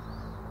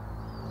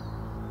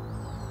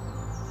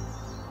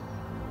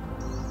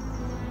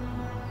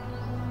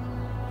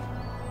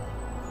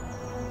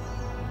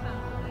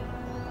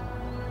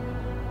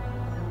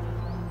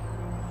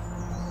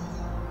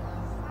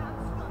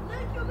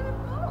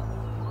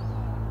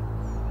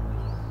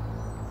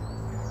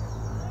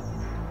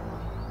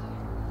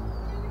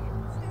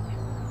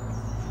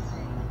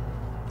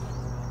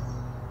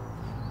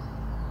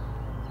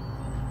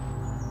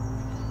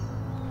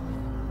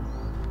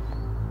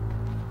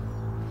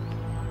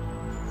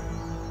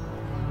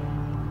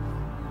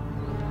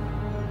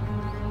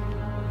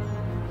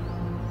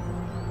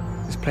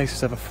 This place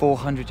is over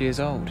 400 years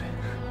old.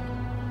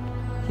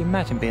 Can you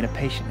imagine being a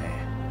patient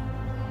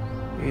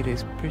here? It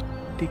is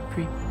pretty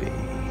creepy.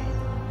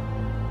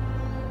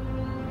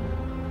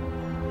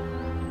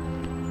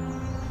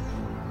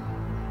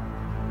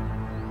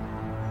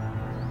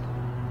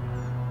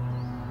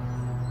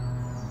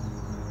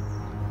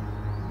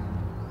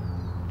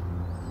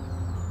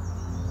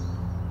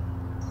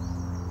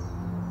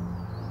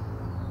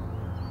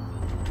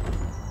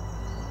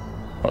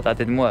 Well, that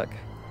didn't work.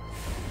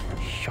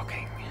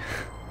 Shocking.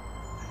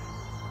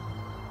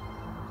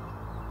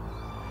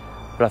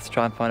 We'll have to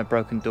try and find a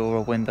broken door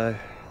or window,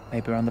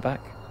 maybe around the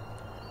back.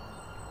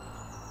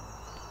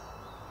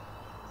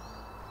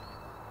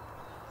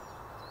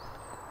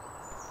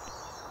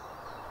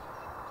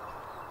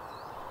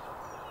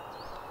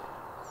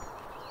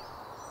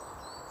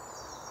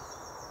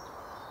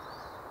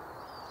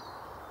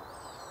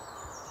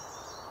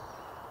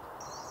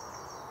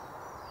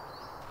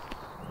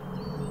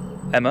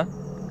 Emma?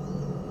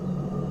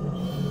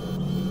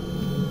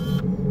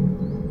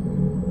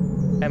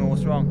 Emma,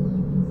 what's wrong?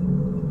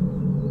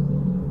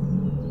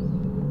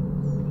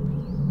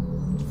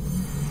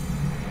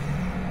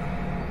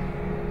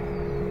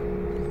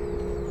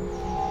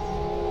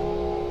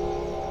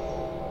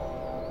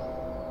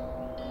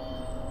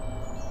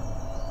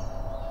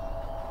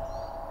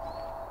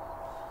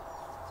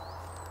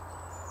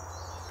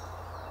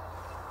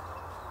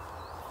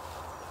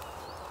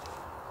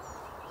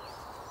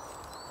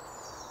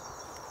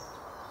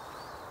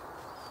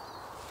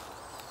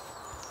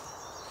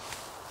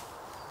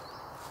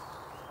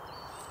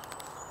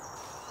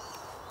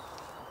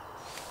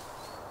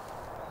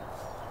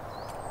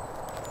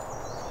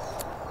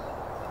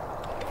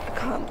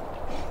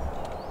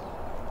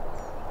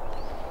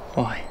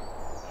 Why?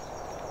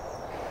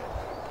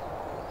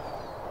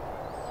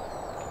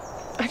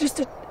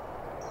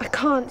 I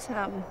can't,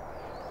 Sam.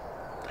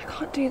 I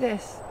can't do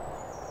this.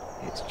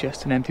 It's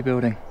just an empty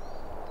building.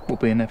 We'll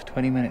be in there for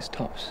 20 minutes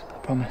tops, I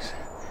promise.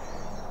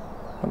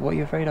 But what are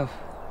you afraid of?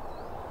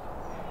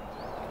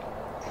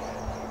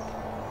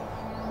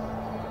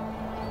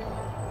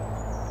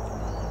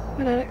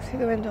 When I looked through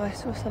the window, I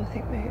saw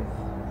something move.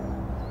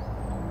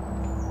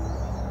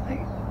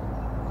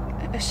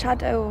 Like a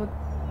shadow or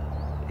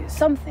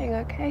something,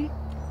 okay?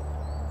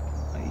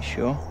 Are you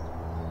sure?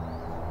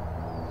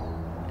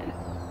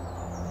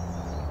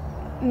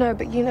 No,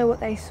 but you know what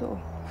they saw.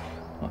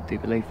 What, do you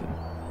believe them?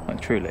 Like,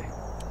 truly?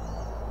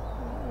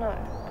 No.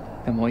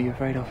 Then what are you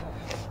afraid of?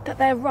 That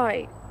they're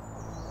right.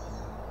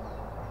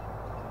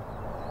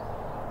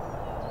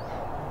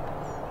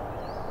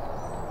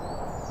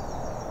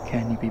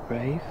 Can you be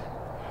brave?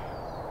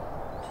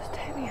 Just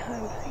take me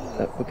home, please.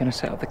 Look, we're going to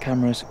set up the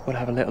cameras, we'll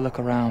have a little look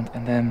around,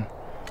 and then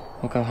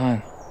we'll go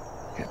home.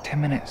 We've got 10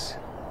 minutes.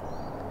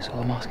 That's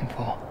all I'm asking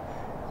for.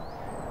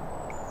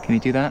 Can you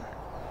do that?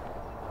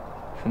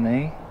 For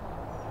me?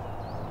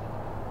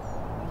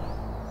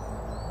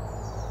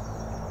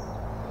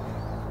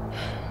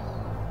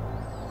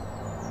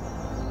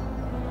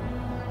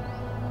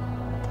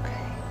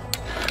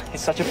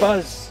 It's such a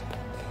buzz.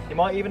 You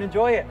might even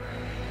enjoy it.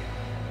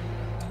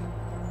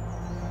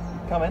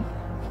 Come in.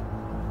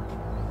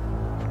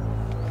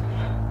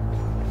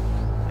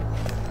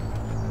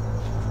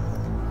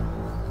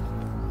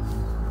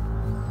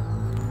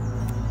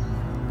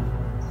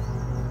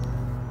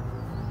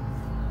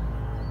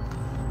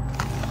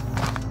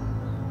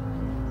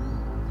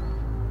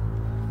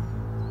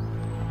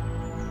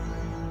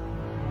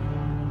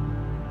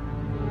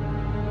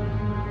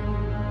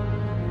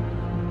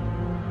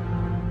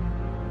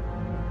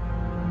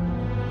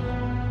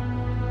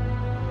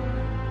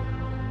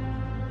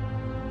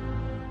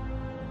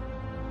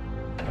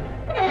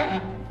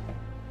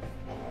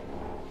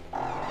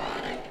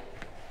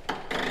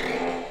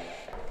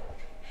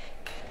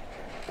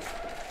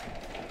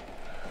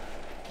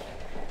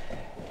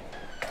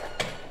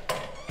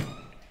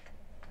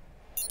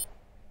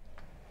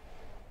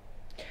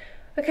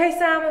 Okay,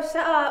 Sam, I've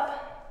set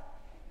up.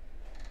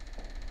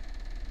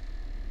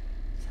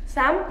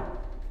 Sam?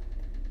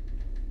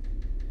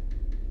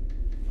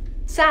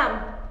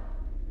 Sam?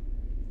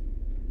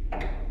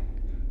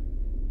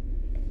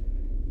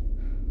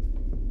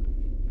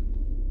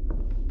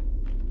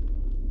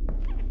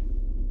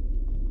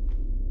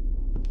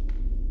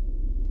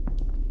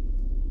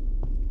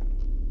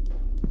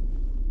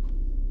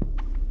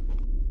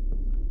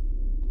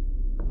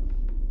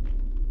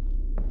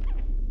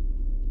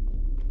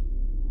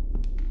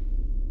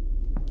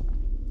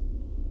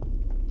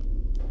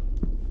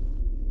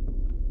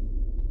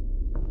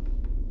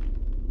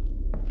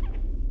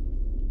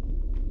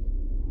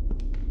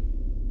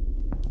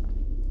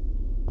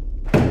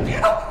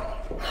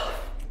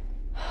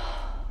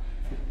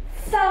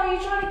 Sam, are you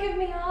trying to give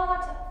me a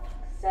heart attack? For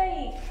fuck's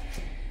sake.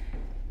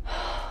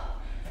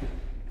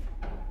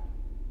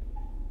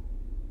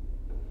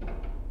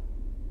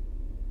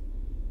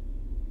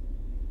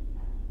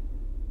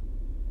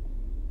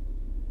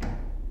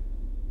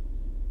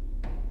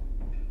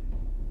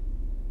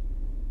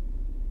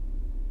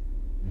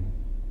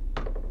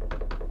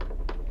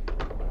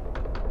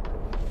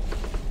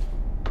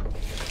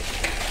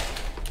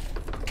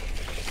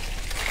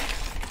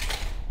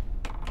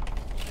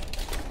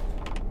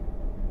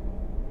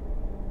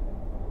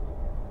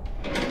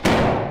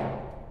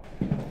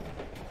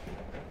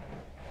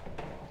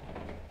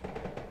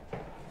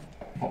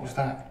 What was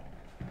that?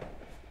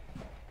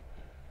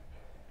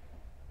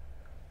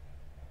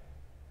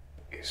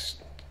 It's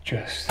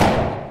just... I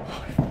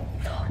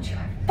told you,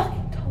 I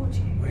fucking told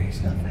you.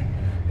 It's nothing.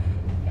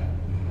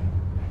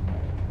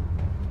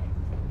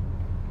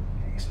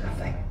 It's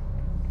nothing.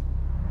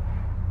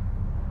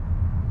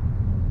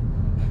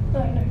 No,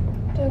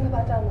 don't go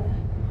back down there.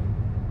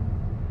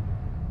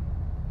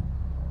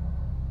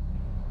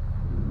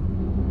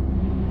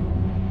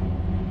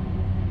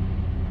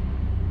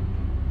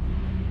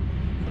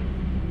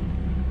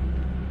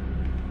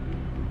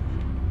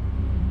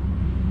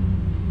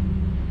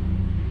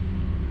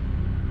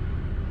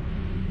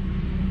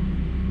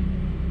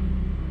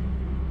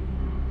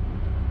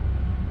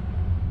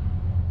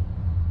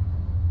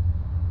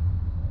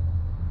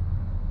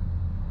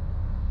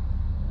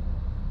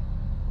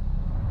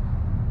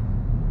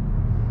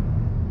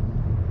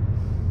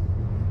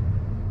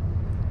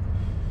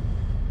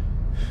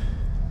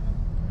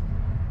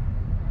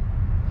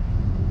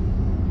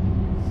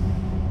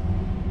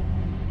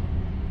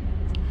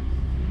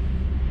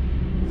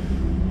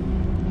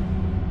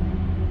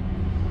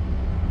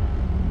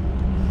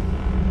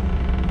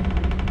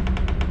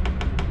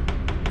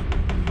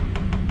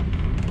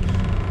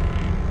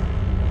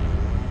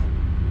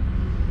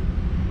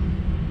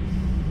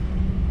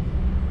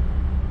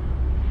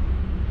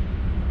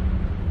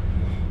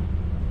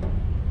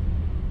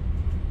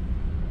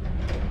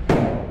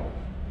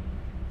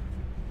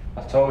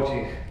 I told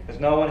you, there's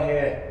no one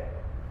here.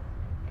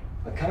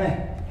 But come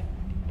in.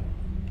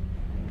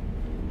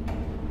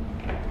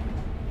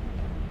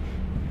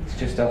 It's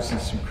just us and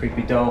some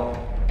creepy doll.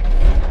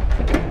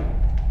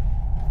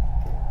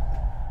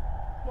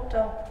 What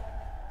doll?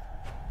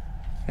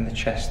 In the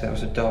chest there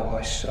was a doll,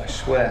 I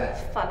swear.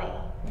 It's funny.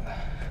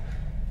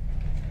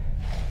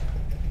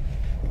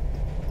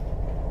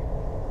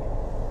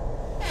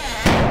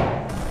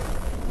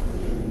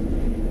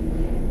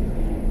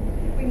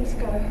 We need to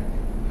go.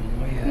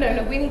 Oh, yeah.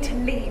 No, we need to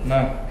leave.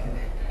 No.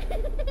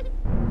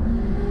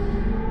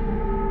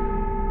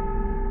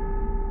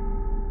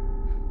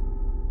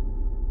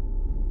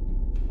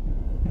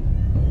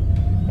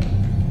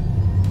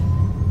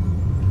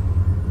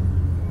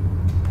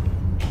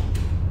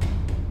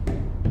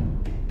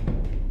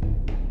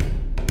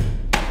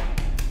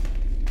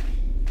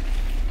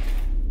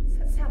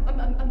 Sam,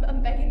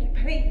 I'm begging you,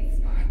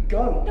 please.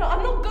 Go. No,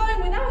 I'm not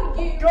going without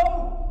you.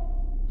 Go.